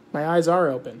 My eyes are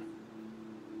open.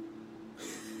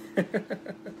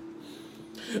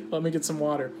 Let me get some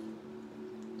water.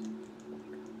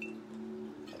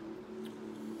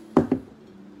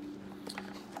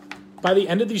 By the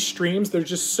end of these streams, there's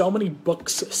just so many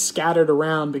books scattered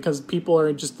around because people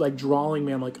are just like drawing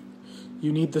me. I'm like,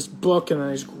 you need this book, and then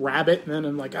I just grab it, and then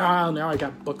I'm like, now I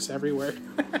got books everywhere.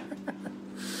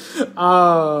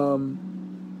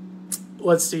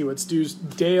 Let's see. Let's do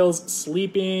Dale's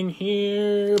sleeping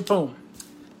here. Boom.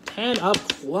 10 of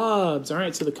clubs. All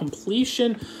right, so the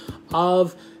completion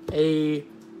of a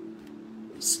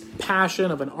passion,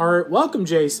 of an art. Welcome,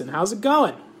 Jason. How's it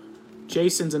going?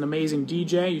 Jason's an amazing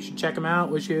DJ. You should check him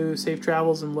out. Wish you safe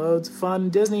travels and loads of fun.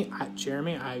 Disney.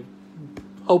 Jeremy, I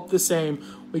hope the same.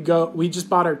 We just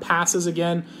bought our passes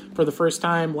again for the first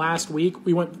time last week.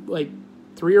 We went like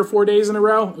 3 or 4 days in a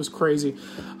row. It was crazy.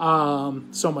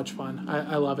 So much fun.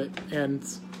 I love it. And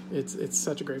it's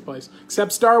such a great place.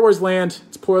 Except Star Wars Land.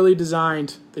 It's poorly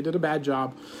designed. They did a bad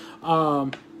job.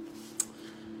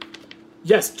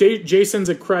 Yes, Jason's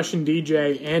a crushing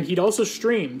DJ, and he'd also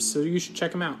stream, so you should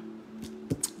check him out.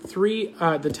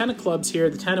 The 10 of clubs here,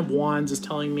 the 10 of wands is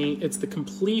telling me it's the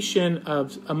completion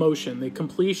of emotion, the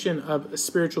completion of a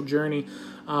spiritual journey.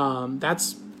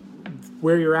 That's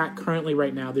where you're at currently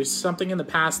right now. There's something in the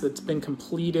past that's been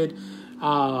completed,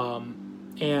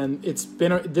 and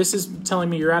this is telling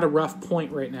me you're at a rough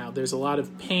point right now. There's a lot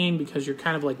of pain because you're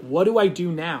kind of like, what do I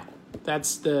do now?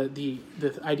 That's the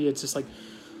idea. It's just like,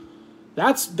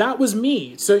 that was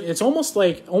me. So it's almost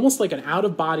like an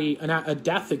out-of-body, a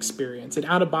death experience, an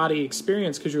out-of-body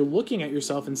experience, because you're looking at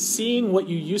yourself and seeing what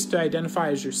you used to identify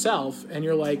as yourself, and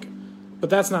you're like, but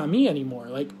that's not me anymore.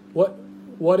 Like,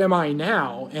 what am I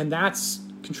now? And that's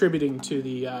contributing to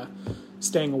the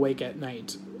staying awake at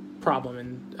night problem.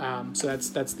 And so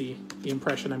that's the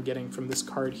impression I'm getting from this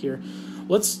card here.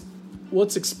 Let's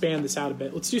expand this out a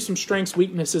bit. Let's do some strengths,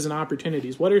 weaknesses, and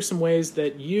opportunities. What are some ways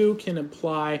that you can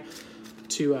apply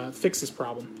to fix this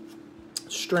problem?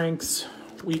 Strengths,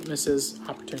 weaknesses,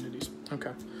 opportunities.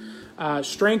 Okay.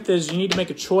 Strength is you need to make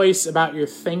a choice about your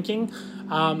thinking.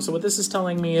 So what this is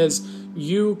telling me is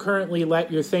you currently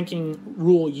let your thinking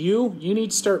rule you. You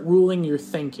need to start ruling your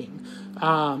thinking.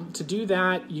 To do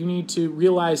that, you need to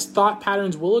realize thought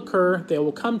patterns will occur. They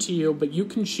will come to you, but you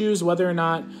can choose whether or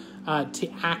not to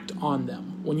act on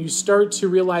them. When you start to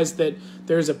realize that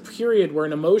there's a period where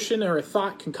an emotion or a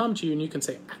thought can come to you and you can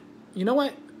say, you know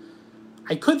what?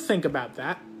 I could think about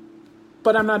that,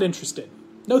 but I'm not interested.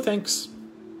 No thanks.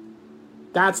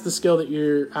 That's the skill that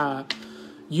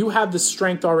you have the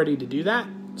strength already to do that,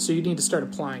 so you need to start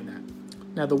applying that.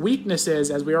 Now, the weakness is,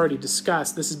 as we already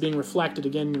discussed, this is being reflected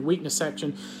again in your weakness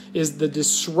section, is the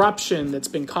disruption that's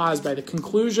been caused by the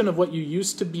conclusion of what you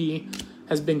used to be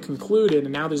has been concluded,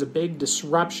 and now there's a big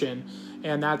disruption,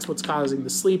 and that's what's causing the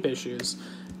sleep issues.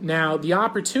 Now, the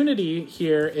opportunity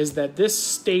here is that this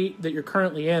state that you're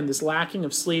currently in, this lacking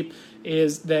of sleep,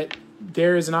 is that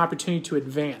there is an opportunity to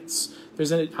advance.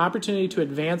 There's an opportunity to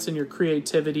advance in your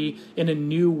creativity in a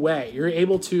new way. You're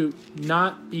able to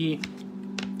not be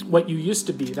what you used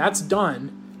to be. That's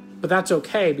done. But that's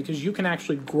okay because you can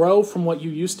actually grow from what you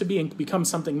used to be and become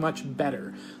something much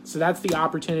better. So that's the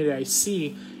opportunity I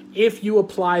see if you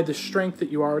apply the strength that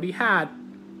you already had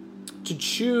to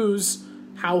choose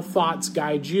how thoughts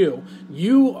guide you.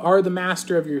 You are the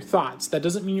master of your thoughts. That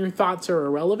doesn't mean your thoughts are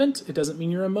irrelevant. It doesn't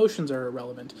mean your emotions are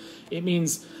irrelevant. It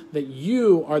means that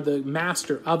you are the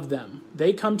master of them.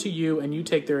 They come to you and you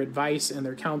take their advice and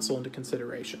their counsel into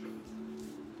consideration.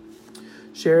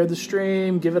 Share the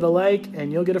stream, give it a like,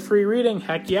 and you'll get a free reading.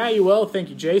 Heck yeah, you will. Thank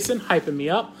you, Jason, hyping me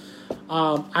up.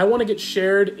 I want to get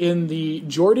shared in the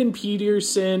Jordan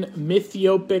Peterson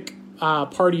Mythiopic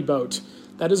party boat.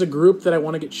 That is a group that I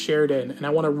want to get shared in, and I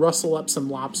want to rustle up some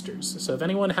lobsters. So if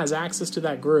anyone has access to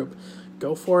that group,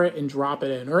 go for it and drop it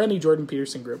in, or any Jordan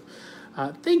Peterson group.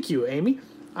 Thank you, Amy.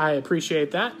 I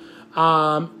appreciate that.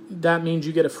 That means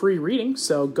you get a free reading,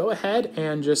 so go ahead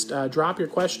and just drop your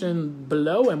question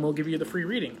below, and we'll give you the free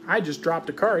reading. I just dropped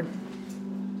a card.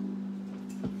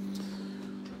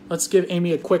 Let's give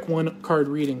Amy a quick one-card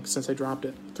reading since I dropped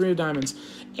it. 3 of Diamonds.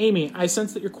 Amy, I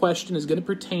sense that your question is going to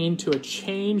pertain to a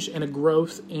change and a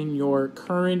growth in your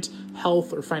current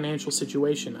health or financial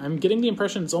situation. I'm getting the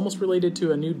impression it's almost related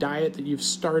to a new diet that you've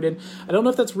started. I don't know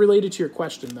if that's related to your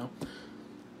question, though.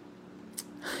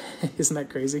 Isn't that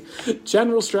crazy?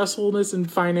 General stressfulness in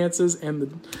finances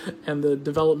and the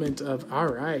development of, all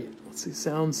right, let's see,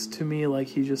 sounds to me like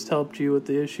he just helped you with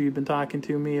the issue you've been talking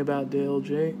to me about, Dale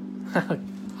J.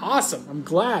 Awesome. I'm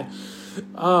glad.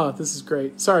 Oh, this is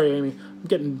great. Sorry, Amy. I'm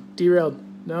getting derailed.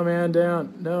 No, man,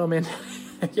 down. No, man.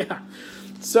 Yeah.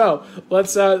 So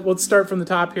let's start from the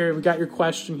top here. We got your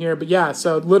question here, but yeah,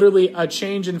 so literally a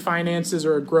change in finances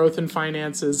or a growth in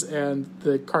finances, and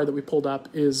the card that we pulled up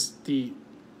is the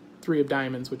 3 of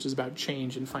Diamonds, which is about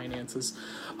change in finances,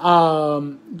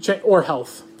 or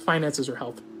health, finances or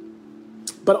health.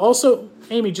 But also,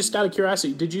 Amy, just out of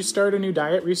curiosity, did you start a new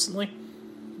diet recently?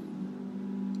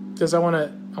 Because I want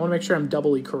to make sure I'm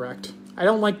doubly correct. I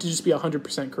don't like to just be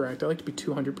 100% correct. I like to be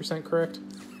 200% correct.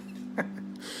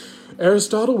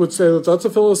 Aristotle would say that that's a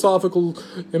philosophical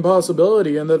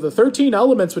impossibility, and that the 13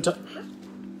 elements would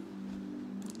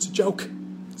It's a joke.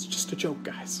 It's just a joke,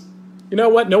 guys. You know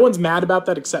what? No one's mad about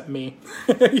that except me.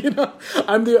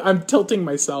 I'm tilting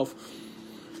myself.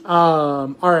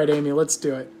 All right, Amy, let's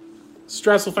do it.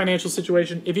 Stressful financial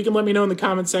situation. If you can let me know in the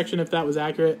comment section if that was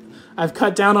accurate. I've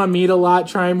cut down on meat a lot,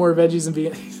 trying more veggies and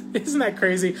vegans. Isn't that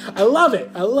crazy? I love it.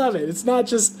 I love it. It's not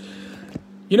just...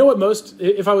 You know what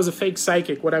if I was a fake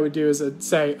psychic, what I would do is I'd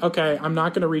say, okay, I'm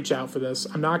not going to reach out for this.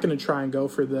 I'm not going to try and go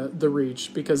for the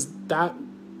reach, because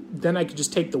then I could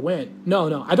just take the win.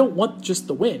 No, I don't want just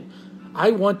the win.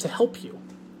 I want to help you.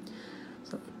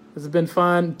 So, this has been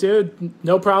fun. Dude,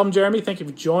 no problem, Jeremy. Thank you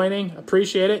for joining.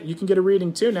 Appreciate it. You can get a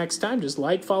reading too next time. Just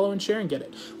like, follow, and share and get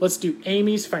it. Let's do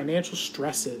Amy's financial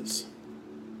stresses.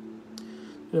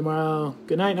 Tomorrow.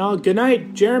 Good night, all. Good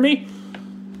night, Jeremy.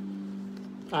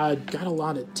 I got a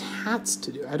lot of tats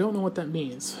to do. I don't know what that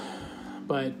means,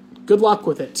 but good luck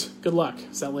with it. Good luck.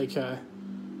 Is that like, I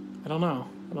don't know.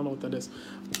 I don't know what that is.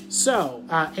 So,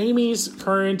 Amy's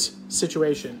current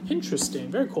situation.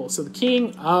 Interesting. Very cool. So the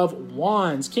King of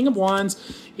Wands. King of Wands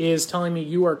is telling me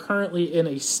you are currently in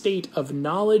a state of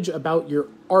knowledge about your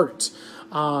art.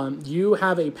 You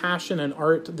have a passion and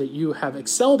art that you have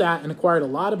excelled at and acquired a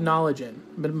lot of knowledge in.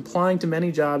 Been applying to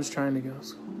many jobs, trying to go.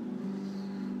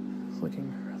 Looking.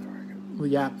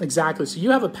 Yeah, exactly. So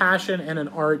you have a passion and an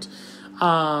art,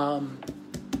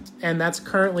 and that's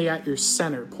currently at your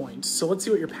center point. So let's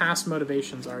see what your past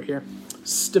motivations are here.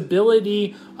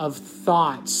 Stability of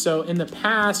thought. So in the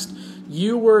past,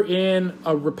 you were in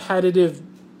a repetitive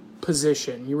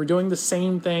position. You were doing the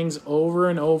same things over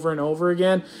and over and over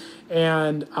again,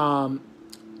 and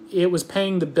it was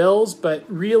paying the bills, but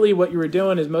really what you were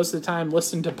doing is most of the time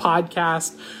listening to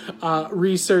podcasts,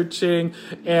 researching,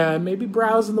 and maybe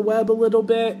browsing the web a little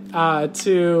bit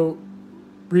to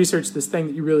research this thing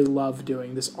that you really love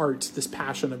doing, this art, this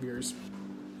passion of yours.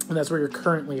 And that's where you're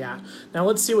currently at. Now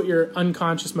let's see what your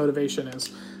unconscious motivation is.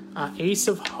 Ace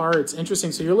of Hearts.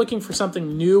 Interesting. So you're looking for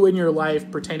something new in your life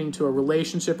pertaining to a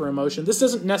relationship or emotion. This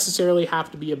doesn't necessarily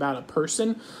have to be about a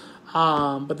person.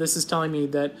 But this is telling me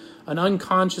that an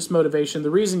unconscious motivation, the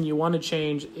reason you want to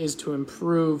change is to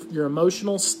improve your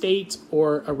emotional state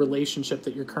or a relationship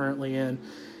that you're currently in.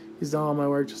 He's done all my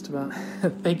work just about.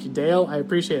 Thank you, Dale. I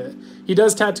appreciate it. He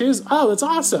does tattoos? Oh, that's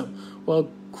awesome. Well,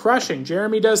 crushing.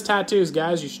 Jeremy does tattoos,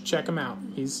 guys. You should check him out.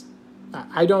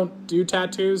 I don't do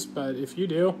tattoos, but if you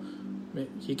do,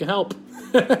 he can help.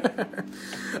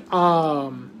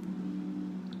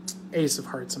 Ace of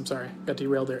Hearts, I'm sorry. Got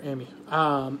derailed there, Amy.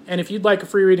 And if you'd like a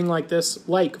free reading like this,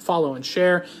 like, follow, and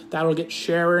share. That'll get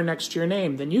sharer next to your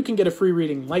name. Then you can get a free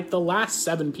reading like the last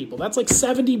 7 people. That's like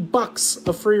 $70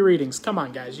 of free readings. Come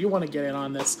on, guys. You want to get in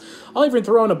on this. I'll even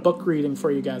throw in a book reading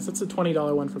for you guys. That's a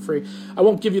 $20 one for free. I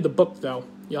won't give you the book, though.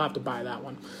 You'll have to buy that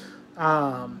one.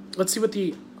 Let's see what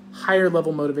the higher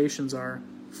level motivations are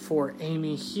for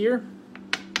Amy here.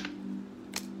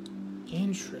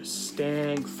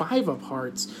 Interesting. 5 of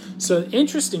Hearts. So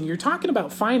interesting. You're talking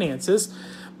about finances,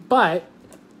 but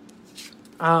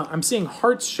I'm seeing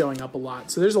hearts showing up a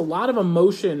lot. So there's a lot of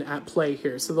emotion at play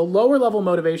here. So the lower level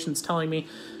motivation is telling me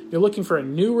you're looking for a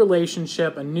new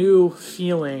relationship, a new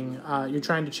feeling. You're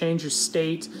trying to change your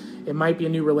state. It might be a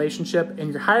new relationship.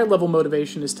 And your higher level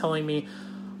motivation is telling me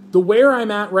the where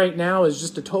I'm at right now is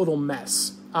just a total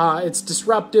mess. It's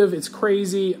disruptive. It's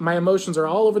crazy. My emotions are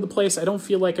all over the place. I don't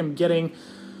feel like I'm getting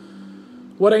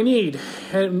what I need,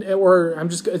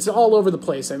 it's all over the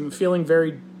place. I'm feeling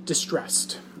very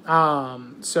distressed.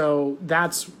 So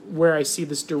that's where I see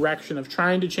this direction of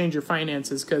trying to change your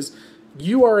finances, because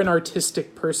you are an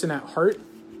artistic person at heart.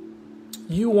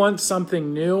 You want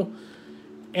something new,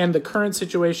 and the current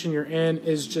situation you're in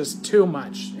is just too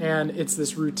much. And it's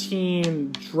this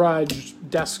routine, drudge,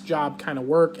 desk job kind of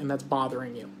work, and that's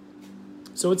bothering you.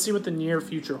 So let's see what the near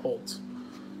future holds.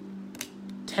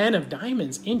 10 of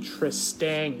Diamonds.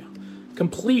 Interesting.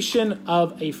 Completion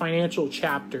of a financial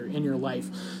chapter in your life.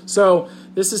 So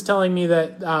this is telling me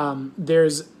that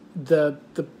there's the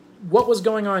what was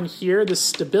going on here, the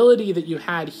stability that you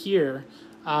had here,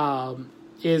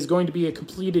 is going to be a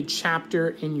completed chapter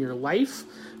in your life,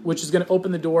 which is going to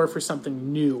open the door for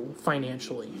something new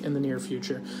financially in the near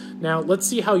future. Now, let's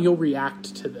see how you'll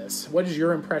react to this. What is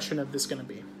your impression of this going to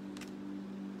be?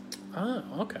 Oh,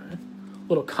 okay. A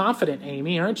little confident,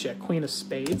 Amy, aren't you? Queen of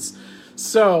Spades.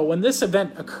 So when this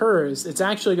event occurs, it's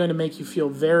actually going to make you feel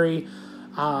very,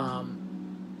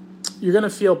 you're going to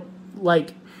feel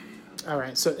like, all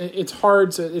right, so it's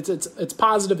hard. So it's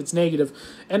positive, it's negative.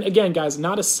 And again, guys,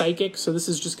 not a psychic, so this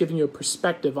is just giving you a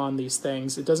perspective on these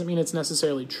things. It doesn't mean it's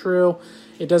necessarily true.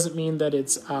 It doesn't mean that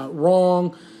it's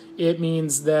wrong. It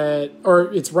means that,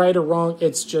 or it's right or wrong.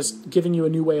 It's just giving you a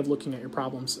new way of looking at your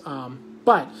problems.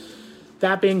 But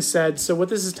that being said, so what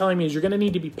this is telling me is you're going to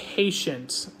need to be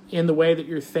patient in the way that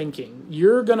you're thinking.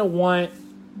 You're going to want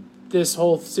this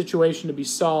whole situation to be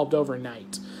solved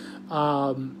overnight.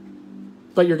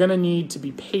 But you're going to need to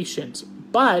be patient.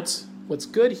 But what's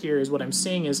good here is what I'm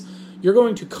seeing is you're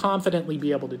going to confidently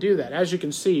be able to do that. As you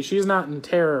can see, she's not in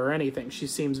terror or anything. She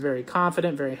seems very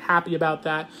confident, very happy about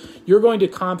that. You're going to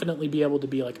confidently be able to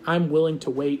be like, I'm willing to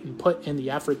wait and put in the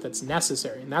effort that's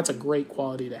necessary. And that's a great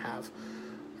quality to have.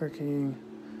 Working.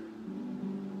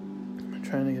 I'm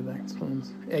trying to get back to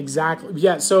phones. Exactly.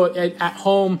 Yeah, so at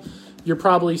home, you're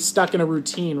probably stuck in a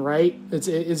routine, right?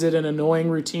 Is it an annoying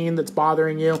routine that's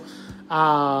bothering you?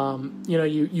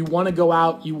 You want to go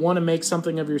out, you want to make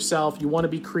something of yourself, you want to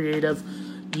be creative.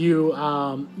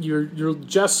 You're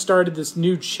just started this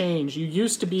new change. You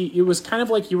used to be, it was kind of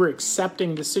like you were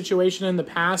accepting the situation in the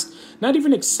past, not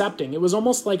even accepting. It was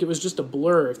almost like it was just a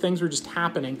blur. Things were just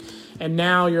happening. And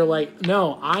now you're like,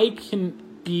 no, I can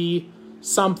be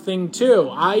something too.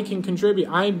 I can contribute.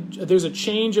 There's a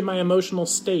change in my emotional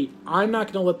state. I'm not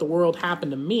going to let the world happen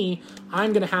to me.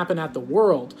 I'm going to happen at the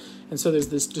world. And so there's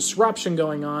this disruption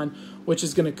going on, which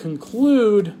is going to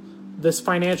conclude this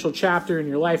financial chapter in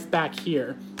your life back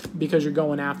here because you're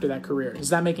going after that career. Is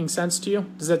that making sense to you?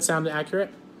 Does that sound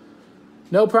accurate?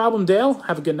 No problem, Dale.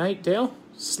 Have a good night, Dale.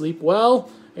 Sleep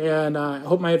well, and I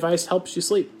hope my advice helps you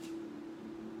sleep.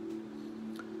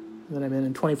 That I'm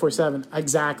in 24/7.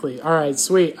 Exactly. All right,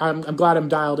 sweet. I'm glad I'm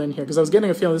dialed in here because I was getting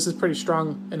a feeling this is pretty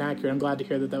strong and accurate. I'm glad to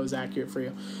hear that was accurate for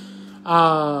you.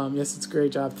 Yes, it's a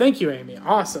great job. Thank you, Amy.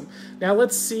 Awesome. Now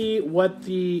let's see what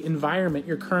the environment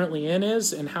you're currently in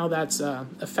is and how that's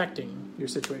affecting your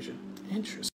situation.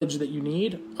 Interesting. That you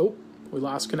need. Oh, we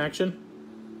lost connection.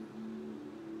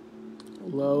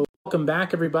 Low. Welcome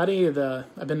back, everybody.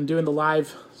 I've been doing the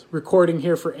live recording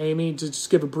here for Amy to just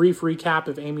give a brief recap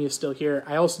if Amy is still here.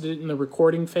 I also did it in the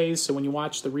recording phase, so when you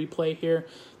watch the replay here,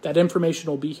 that information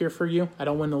will be here for you. I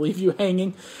don't want to leave you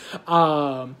hanging.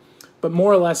 But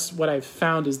more or less what I've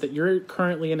found is that you're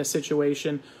currently in a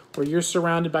situation where you're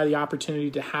surrounded by the opportunity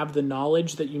to have the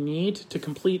knowledge that you need to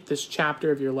complete this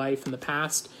chapter of your life in the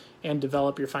past and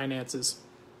develop your finances.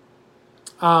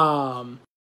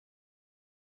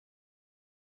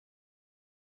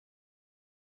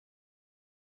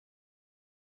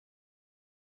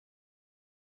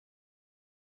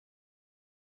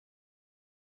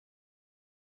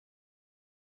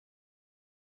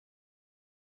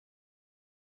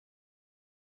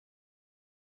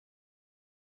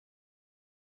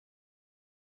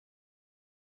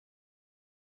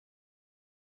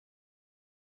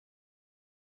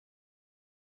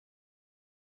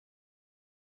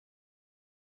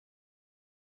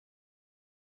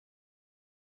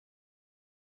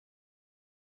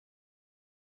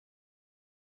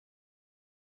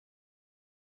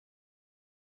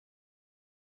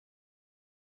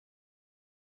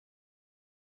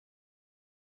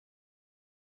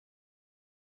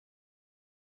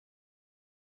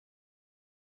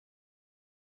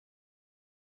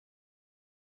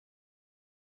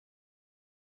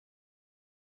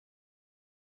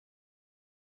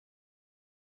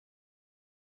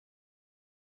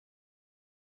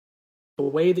 the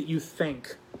way that you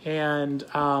think. And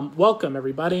welcome,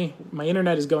 everybody. My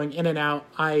internet is going in and out.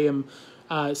 I am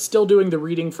still doing the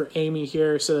reading for Amy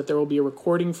here so that there will be a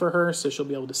recording for her, so she'll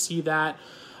be able to see that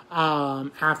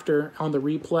after on the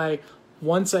replay.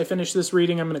 Once I finish this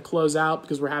reading, I'm going to close out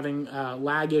because we're having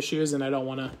lag issues, and I don't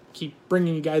want to keep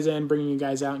bringing you guys in, bringing you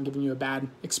guys out, and giving you a bad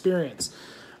experience.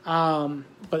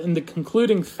 But in the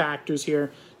concluding factors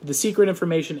here, the secret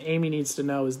information Amy needs to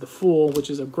know is the Fool,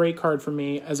 which is a great card for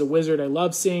me. As a wizard, I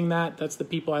love seeing that. That's the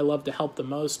people I love to help the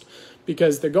most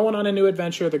because they're going on a new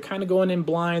adventure. They're kind of going in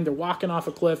blind. They're walking off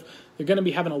a cliff. They're going to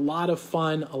be having a lot of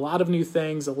fun, a lot of new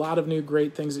things, a lot of new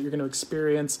great things that you're going to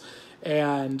experience.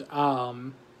 And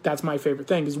that's my favorite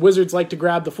thing because wizards like to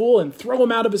grab the Fool and throw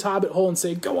him out of his hobbit hole and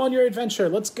say, go on your adventure.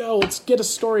 Let's go. Let's get a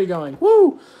story going.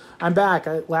 Woo! I'm back.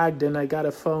 I lagged and I got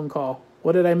a phone call.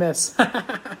 What did I miss?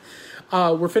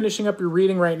 We're finishing up your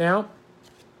reading right now.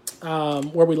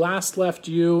 Where we last left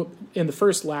you in the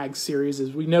first lag series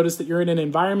is we noticed that you're in an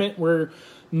environment where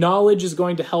knowledge is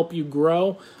going to help you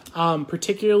grow,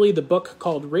 particularly the book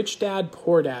called Rich Dad,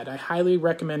 Poor Dad. I highly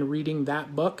recommend reading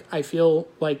that book. I feel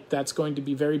like that's going to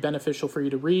be very beneficial for you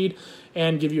to read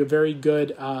and give you a very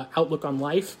good outlook on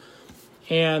life.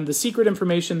 And the secret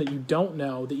information that you don't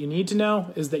know, that you need to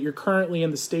know, is that you're currently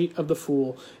in the state of the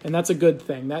Fool. And that's a good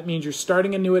thing. That means you're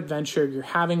starting a new adventure. You're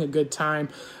having a good time.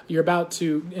 You're about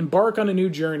to embark on a new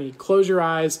journey. Close your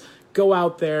eyes, go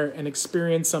out there and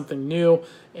experience something new.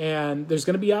 And there's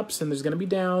going to be ups and there's going to be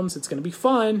downs. It's going to be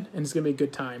fun and it's going to be a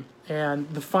good time. And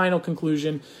the final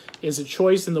conclusion is a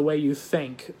choice in the way you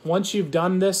think. Once you've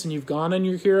done this and you've gone on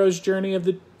your hero's journey of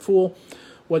the Fool,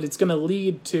 what it's going to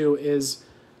lead to is,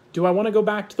 do I want to go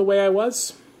back to the way I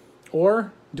was?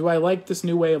 Or do I like this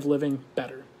new way of living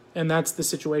better? And that's the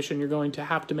situation you're going to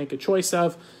have to make a choice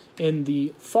of in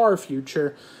the far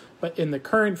future. But in the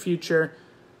current future,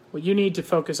 what you need to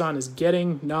focus on is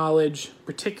getting knowledge,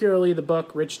 particularly the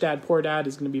book Rich Dad, Poor Dad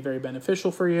is going to be very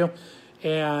beneficial for you.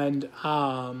 And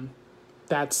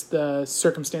that's the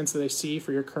circumstance that I see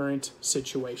for your current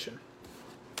situation.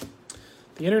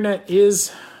 The internet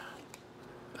is...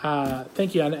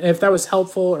 thank you. And if that was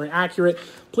helpful or accurate,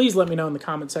 please let me know in the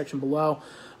comment section below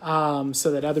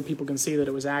so that other people can see that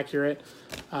it was accurate.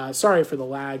 Sorry for the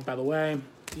lag, by the way.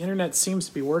 The internet seems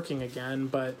to be working again,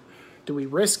 but do we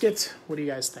risk it? What do you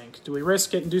guys think? Do we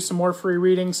risk it and do some more free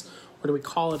readings, or do we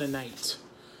call it a night?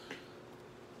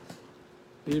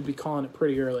 We'd be calling it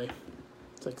pretty early.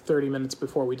 It's like 30 minutes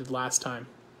before we did last time.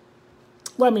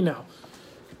 Let me know.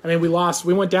 I mean, we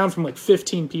went down from like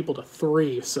 15 people to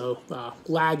 3, so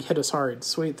lag hit us hard.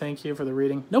 Sweet, thank you for the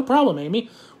reading. No problem,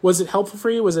 Amy. Was it helpful for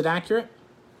you? Was it accurate?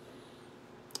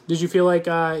 Did you feel like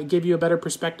it gave you a better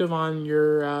perspective on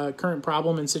your current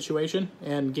problem and situation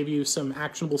and give you some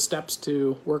actionable steps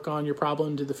to work on your problem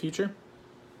into the future?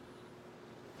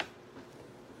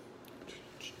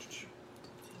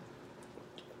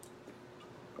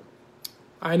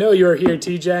 I know you're here,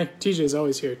 TJ. TJ's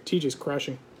always here. TJ's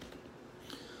crushing.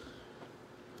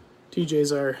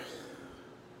 TJ's are,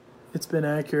 it's been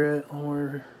accurate,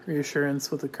 or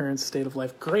reassurance with the current state of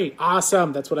life. Great,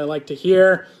 awesome, that's what I like to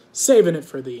hear. Saving it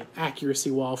for the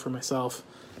accuracy wall for myself.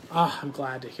 I'm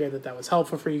glad to hear that that was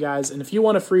helpful for you guys. And if you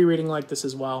want a free reading like this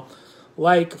as well,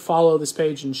 follow this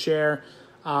page and share.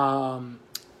 I'm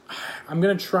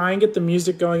going to try and get the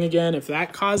music going again. If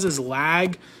that causes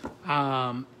lag,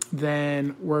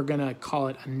 then we're going to call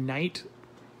it a night.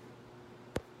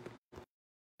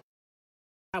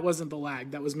 That wasn't the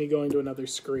lag. That was me going to another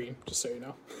screen, just so you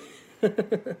know.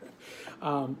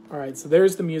 All right, so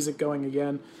there's the music going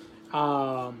again.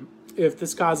 If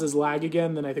this causes lag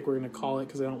again, then I think we're going to call it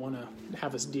because I don't want to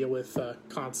have us deal with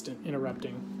constant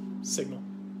interrupting signal.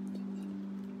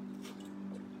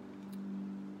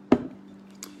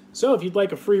 So if you'd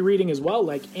like a free reading as well,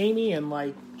 like Amy and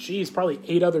probably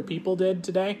 8 other people did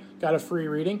today, got a free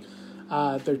reading.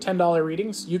 They're $10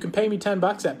 readings. You can pay me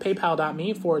 $10 at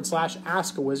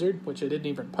paypal.me/askawizard, which I didn't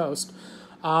even post.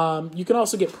 You can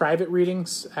also get private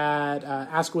readings at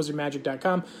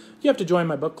askawizardmagic.com. You have to join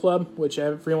my book club, which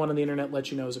everyone on the internet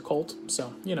lets you know is a cult.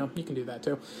 So, you can do that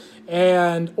too.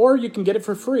 Or you can get it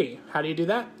for free. How do you do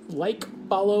that?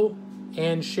 Follow,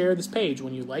 and share this page.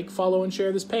 When you follow, and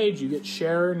share this page, you get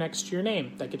share next to your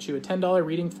name. That gets you a $10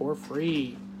 reading for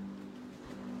free.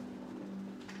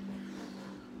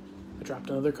 I dropped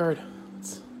another card.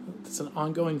 It's an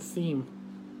ongoing theme.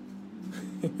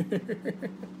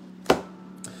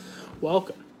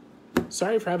 Welcome.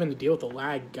 Sorry for having to deal with the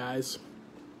lag, guys.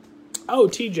 Oh,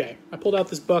 TJ, I pulled out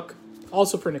this book,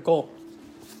 also for Nicole.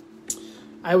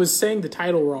 I was saying the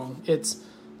title wrong. It's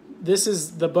this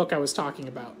is the book I was talking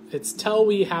about. It's Till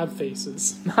We Have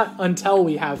Faces, not Until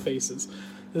We Have Faces.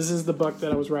 This is the book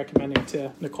that I was recommending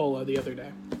to Nicola the other day.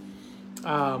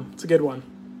 It's a good one.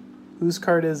 Whose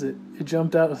card is it? It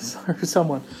jumped out for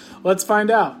someone. Let's find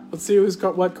out. Let's see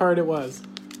what card it was.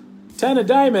 10 of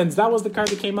Diamonds. That was the card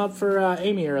that came up for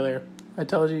Amy earlier. I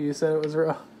told you said it was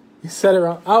wrong. You said it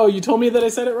wrong. Oh, you told me that I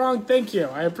said it wrong? Thank you.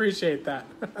 I appreciate that.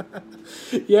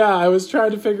 Yeah, I was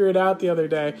trying to figure it out the other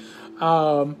day.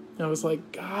 I was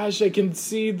like, gosh, I can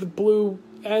see the blue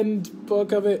end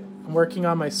book of it. I'm working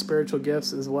on my spiritual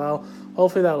gifts as well.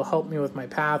 Hopefully that'll help me with my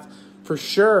path. For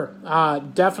sure.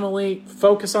 Definitely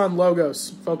focus on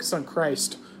Logos. Focus on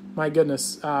Christ. My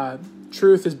goodness.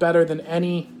 Truth is better than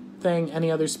anything any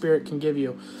other spirit can give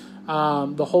you.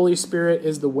 The Holy Spirit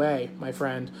is the way, my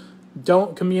friend.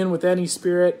 Don't commune with any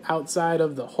spirit outside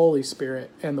of the Holy Spirit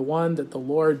and the one that the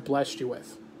Lord blessed you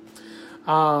with.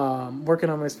 Working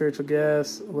on my spiritual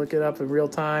gifts. Look it up in real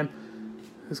time.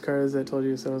 Whose card is that? I told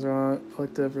you so I was wrong. I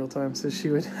looked it up real time. So she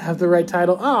would have the right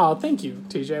title. Oh, thank you,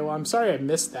 TJ. Well, I'm sorry I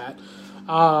missed that.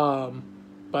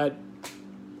 But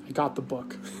I got the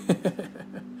book.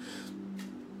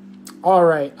 All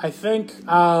right. I think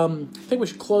we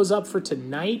should close up for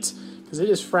tonight, because it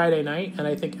is Friday night, and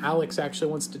I think Alex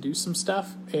actually wants to do some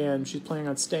stuff, and she's planning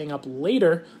on staying up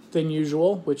later than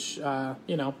usual, which,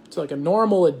 it's like a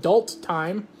normal adult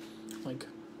time, like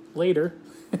later.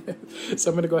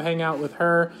 So I'm going to go hang out with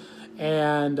her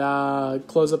and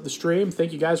close up the stream.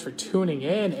 Thank you guys for tuning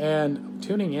in.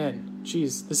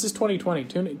 Jeez, this is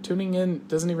 2020. Tuning in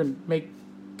doesn't even make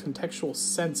contextual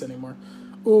sense anymore.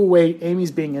 Ooh, wait,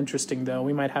 Amy's being interesting, though.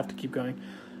 We might have to keep going.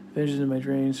 Visions in my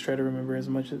dreams, try to remember as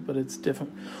much, but it's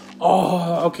different.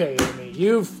 Oh, okay, Amy,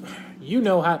 you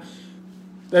know how.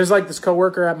 There's like this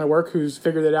coworker at my work who's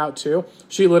figured it out too.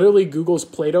 She literally Googles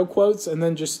Plato quotes and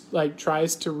then just like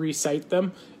tries to recite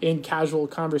them in casual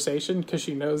conversation because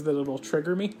she knows that it'll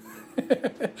trigger me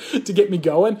to get me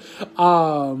going.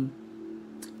 And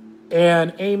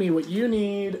Amy, what you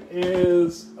need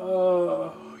is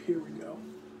here we go.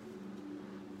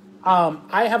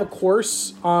 I have a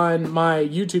course on my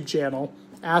YouTube channel,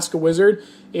 Ask a Wizard.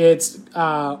 It's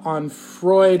on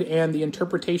Freud and the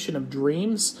interpretation of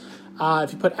dreams.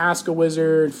 If you put Ask a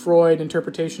Wizard, Freud,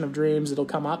 interpretation of dreams, it'll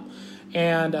come up.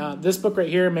 And this book right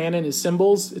here, Man and His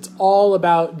Symbols, it's all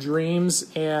about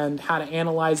dreams and how to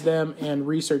analyze them and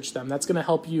research them. That's going to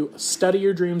help you study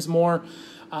your dreams more,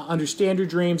 understand your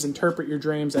dreams, interpret your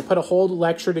dreams. I put a whole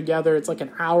lecture together. It's like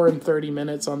an hour and 30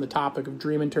 minutes on the topic of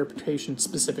dream interpretation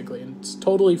specifically. And it's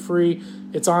totally free.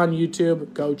 It's on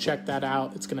YouTube. Go check that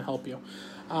out. It's going to help you.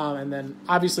 And then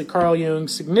obviously Carl Jung,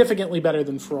 significantly better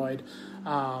than Freud.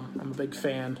 I'm a big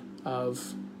fan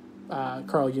of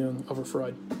Carl Jung over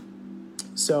Freud.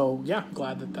 So yeah, I'm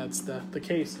glad that that's the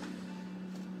case.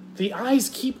 The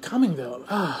eyes keep coming though.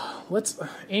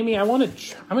 Amy, I'm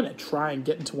gonna try and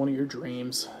get into one of your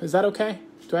dreams. Is that okay?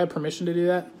 Do I have permission to do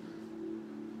that?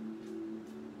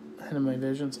 End of my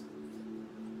visions.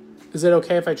 Is it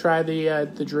okay if I try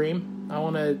the dream? I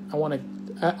wanna.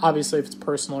 Obviously, if it's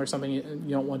personal or something you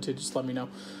don't want to, just let me know.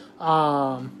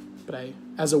 But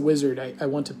as a wizard, I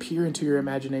want to peer into your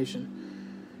imagination.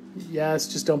 Yes,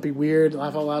 just don't be weird,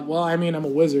 laugh out loud. Well, I mean, I'm a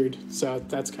wizard, so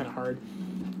that's kind of hard.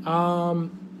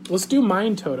 Let's do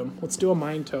Mind Totem. Let's do a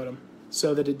Mind Totem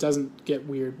so that it doesn't get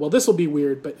weird. Well, this will be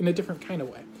weird, but in a different kind of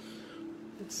way.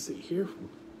 Let's see here.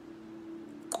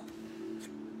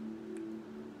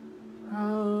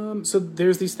 So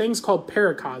there's these things called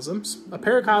paracosms. A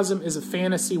paracosm is a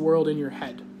fantasy world in your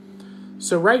head.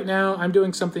 So right now, I'm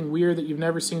doing something weird that you've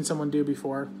never seen someone do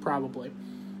before, probably.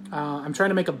 I'm trying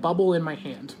to make a bubble in my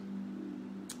hand.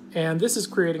 And this is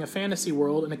creating a fantasy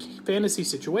world in a fantasy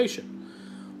situation.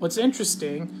 What's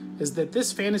interesting is that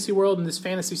this fantasy world and this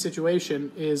fantasy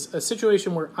situation is a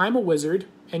situation where I'm a wizard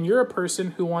and you're a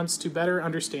person who wants to better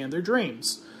understand their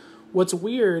dreams. What's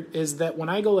weird is that when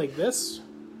I go like this,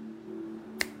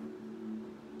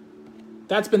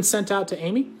 that's been sent out to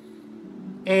Amy.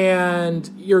 And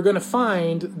you're going to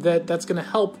find that that's going to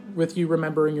help with you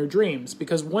remembering your dreams.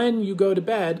 Because when you go to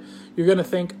bed, you're going to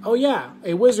think, oh yeah,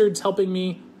 a wizard's helping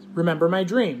me remember my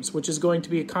dreams, which is going to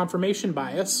be a confirmation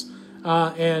bias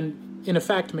and, in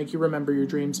effect, make you remember your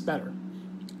dreams better.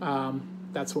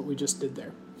 That's what we just did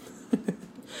there.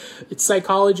 It's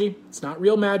psychology. It's not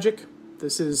real magic.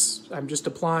 I'm just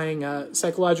applying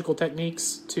psychological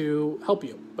techniques to help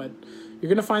you. But you're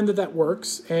going to find that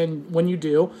works, and when you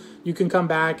do, you can come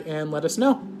back and let us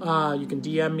know. You can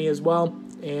DM me as well,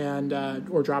 and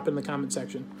or drop it in the comment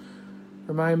section.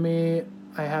 Remind me,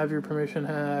 I have your permission.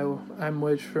 I'm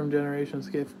Witch from Generations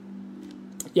Gift.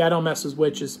 Yeah, I don't mess with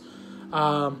witches.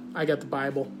 I got the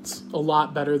Bible. It's a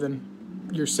lot better than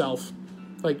yourself.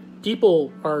 Like,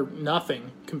 people are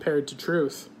nothing compared to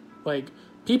truth. Like,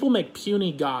 people make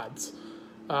puny gods.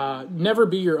 Never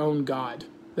be your own God.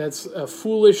 That's a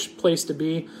foolish place to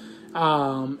be.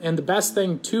 And the best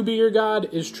thing to be your God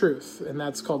is truth. And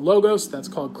that's called Logos. That's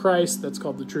called Christ. That's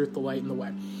called the truth, the light, and the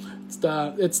way.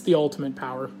 It's the ultimate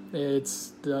power.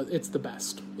 It's the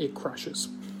best. It crushes.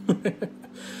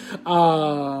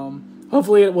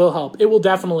 Hopefully it will help. It will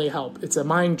definitely help. It's a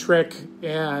mind trick,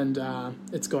 and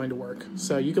it's going to work.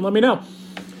 So you can let me know.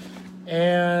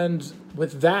 And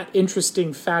with that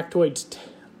interesting factoid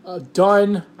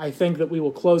done, I think that we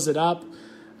will close it up.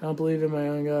 I don't believe in my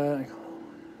own God.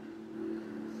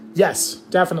 Yes,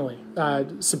 definitely.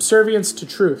 Subservience to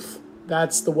truth.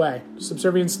 That's the way.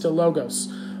 Subservience to Logos.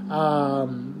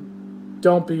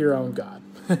 Don't be your own God.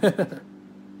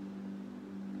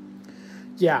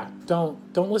 Yeah, don't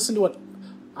listen to what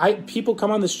people come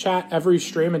on this chat every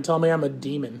stream and tell me I'm a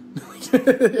demon.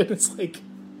 It's like,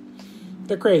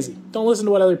 they're crazy. Don't listen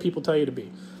to what other people tell you to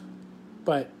be.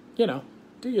 But,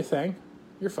 do your thing.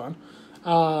 You're fun.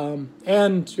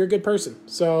 And you're a good person.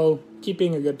 So keep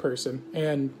being a good person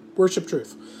and worship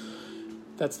truth.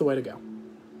 That's the way to go.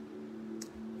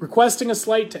 Requesting a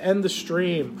slight to end the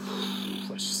stream.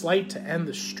 A slight to end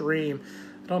the stream.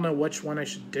 I don't know which one I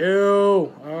should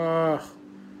do.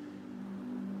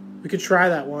 We could try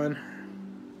that one.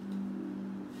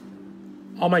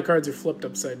 All my cards are flipped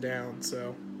upside down,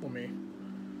 so let me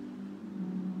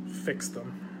fix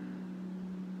them.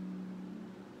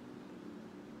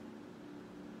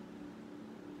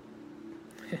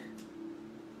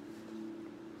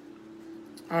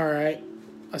 All right,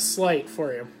 a slight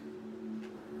for you.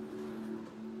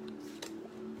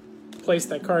 Place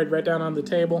that card right down on the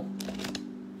table.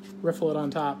 Riffle it on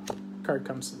top. Card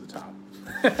comes to the top.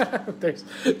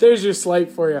 There's your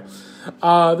slight for you.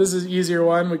 This is an easier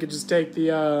one. We could just take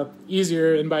the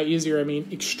easier, and by easier I mean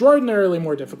extraordinarily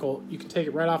more difficult. You can take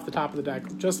it right off the top of the deck,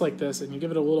 just like this, and you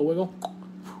give it a little wiggle.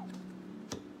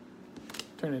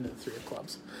 Turn it into the 3 of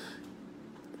clubs.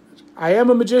 I am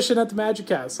a magician at the Magic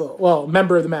Castle. Well,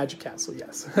 member of the Magic Castle,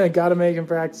 yes. I gotta make him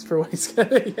practice for what he's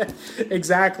gonna. Yeah,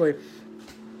 exactly.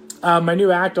 My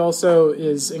new act also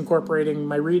is incorporating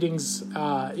my readings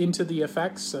into the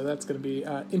effects, so that's going to be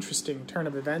an interesting turn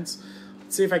of events.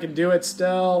 Let's see if I can do it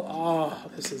still.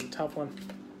 Oh, this is a tough one.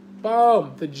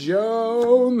 Boom! The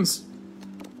Jones!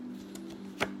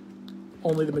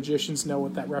 Only the magicians know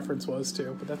what that reference was,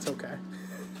 too, but that's okay.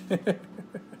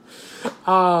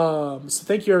 So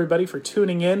thank you, everybody, for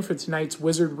tuning in for tonight's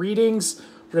Wizard Readings.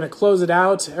 We're going to close it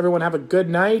out. Everyone have a good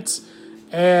night.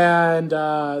 And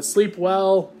sleep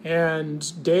well.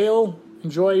 And Dale,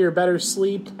 enjoy your better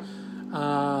sleep.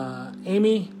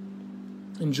 Amy,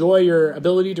 enjoy your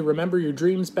ability to remember your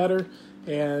dreams better.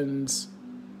 And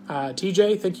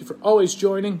TJ, thank you for always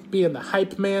joining, being the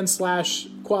hype man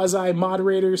 / quasi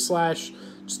moderator /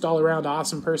 just all around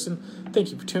awesome person.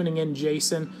 Thank you for tuning in,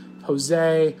 Jason,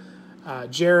 Jose,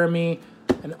 Jeremy,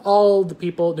 and all the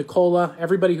people, Nicola,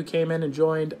 everybody who came in and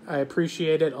joined. I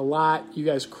appreciate it a lot. You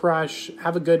guys crush.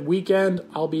 Have a good weekend.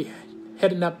 I'll be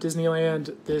heading up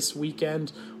Disneyland this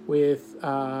weekend with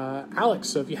Alex.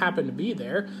 So if you happen to be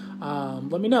there,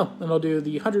 let me know. And I'll do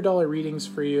the $100 readings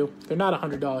for you. They're not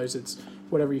 $100. It's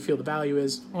whatever you feel the value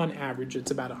is. On average,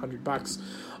 it's about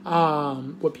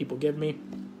 $100. What people give me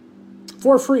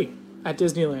for free at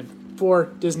Disneyland for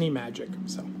Disney Magic.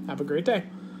 So have a great day.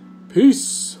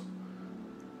 Peace.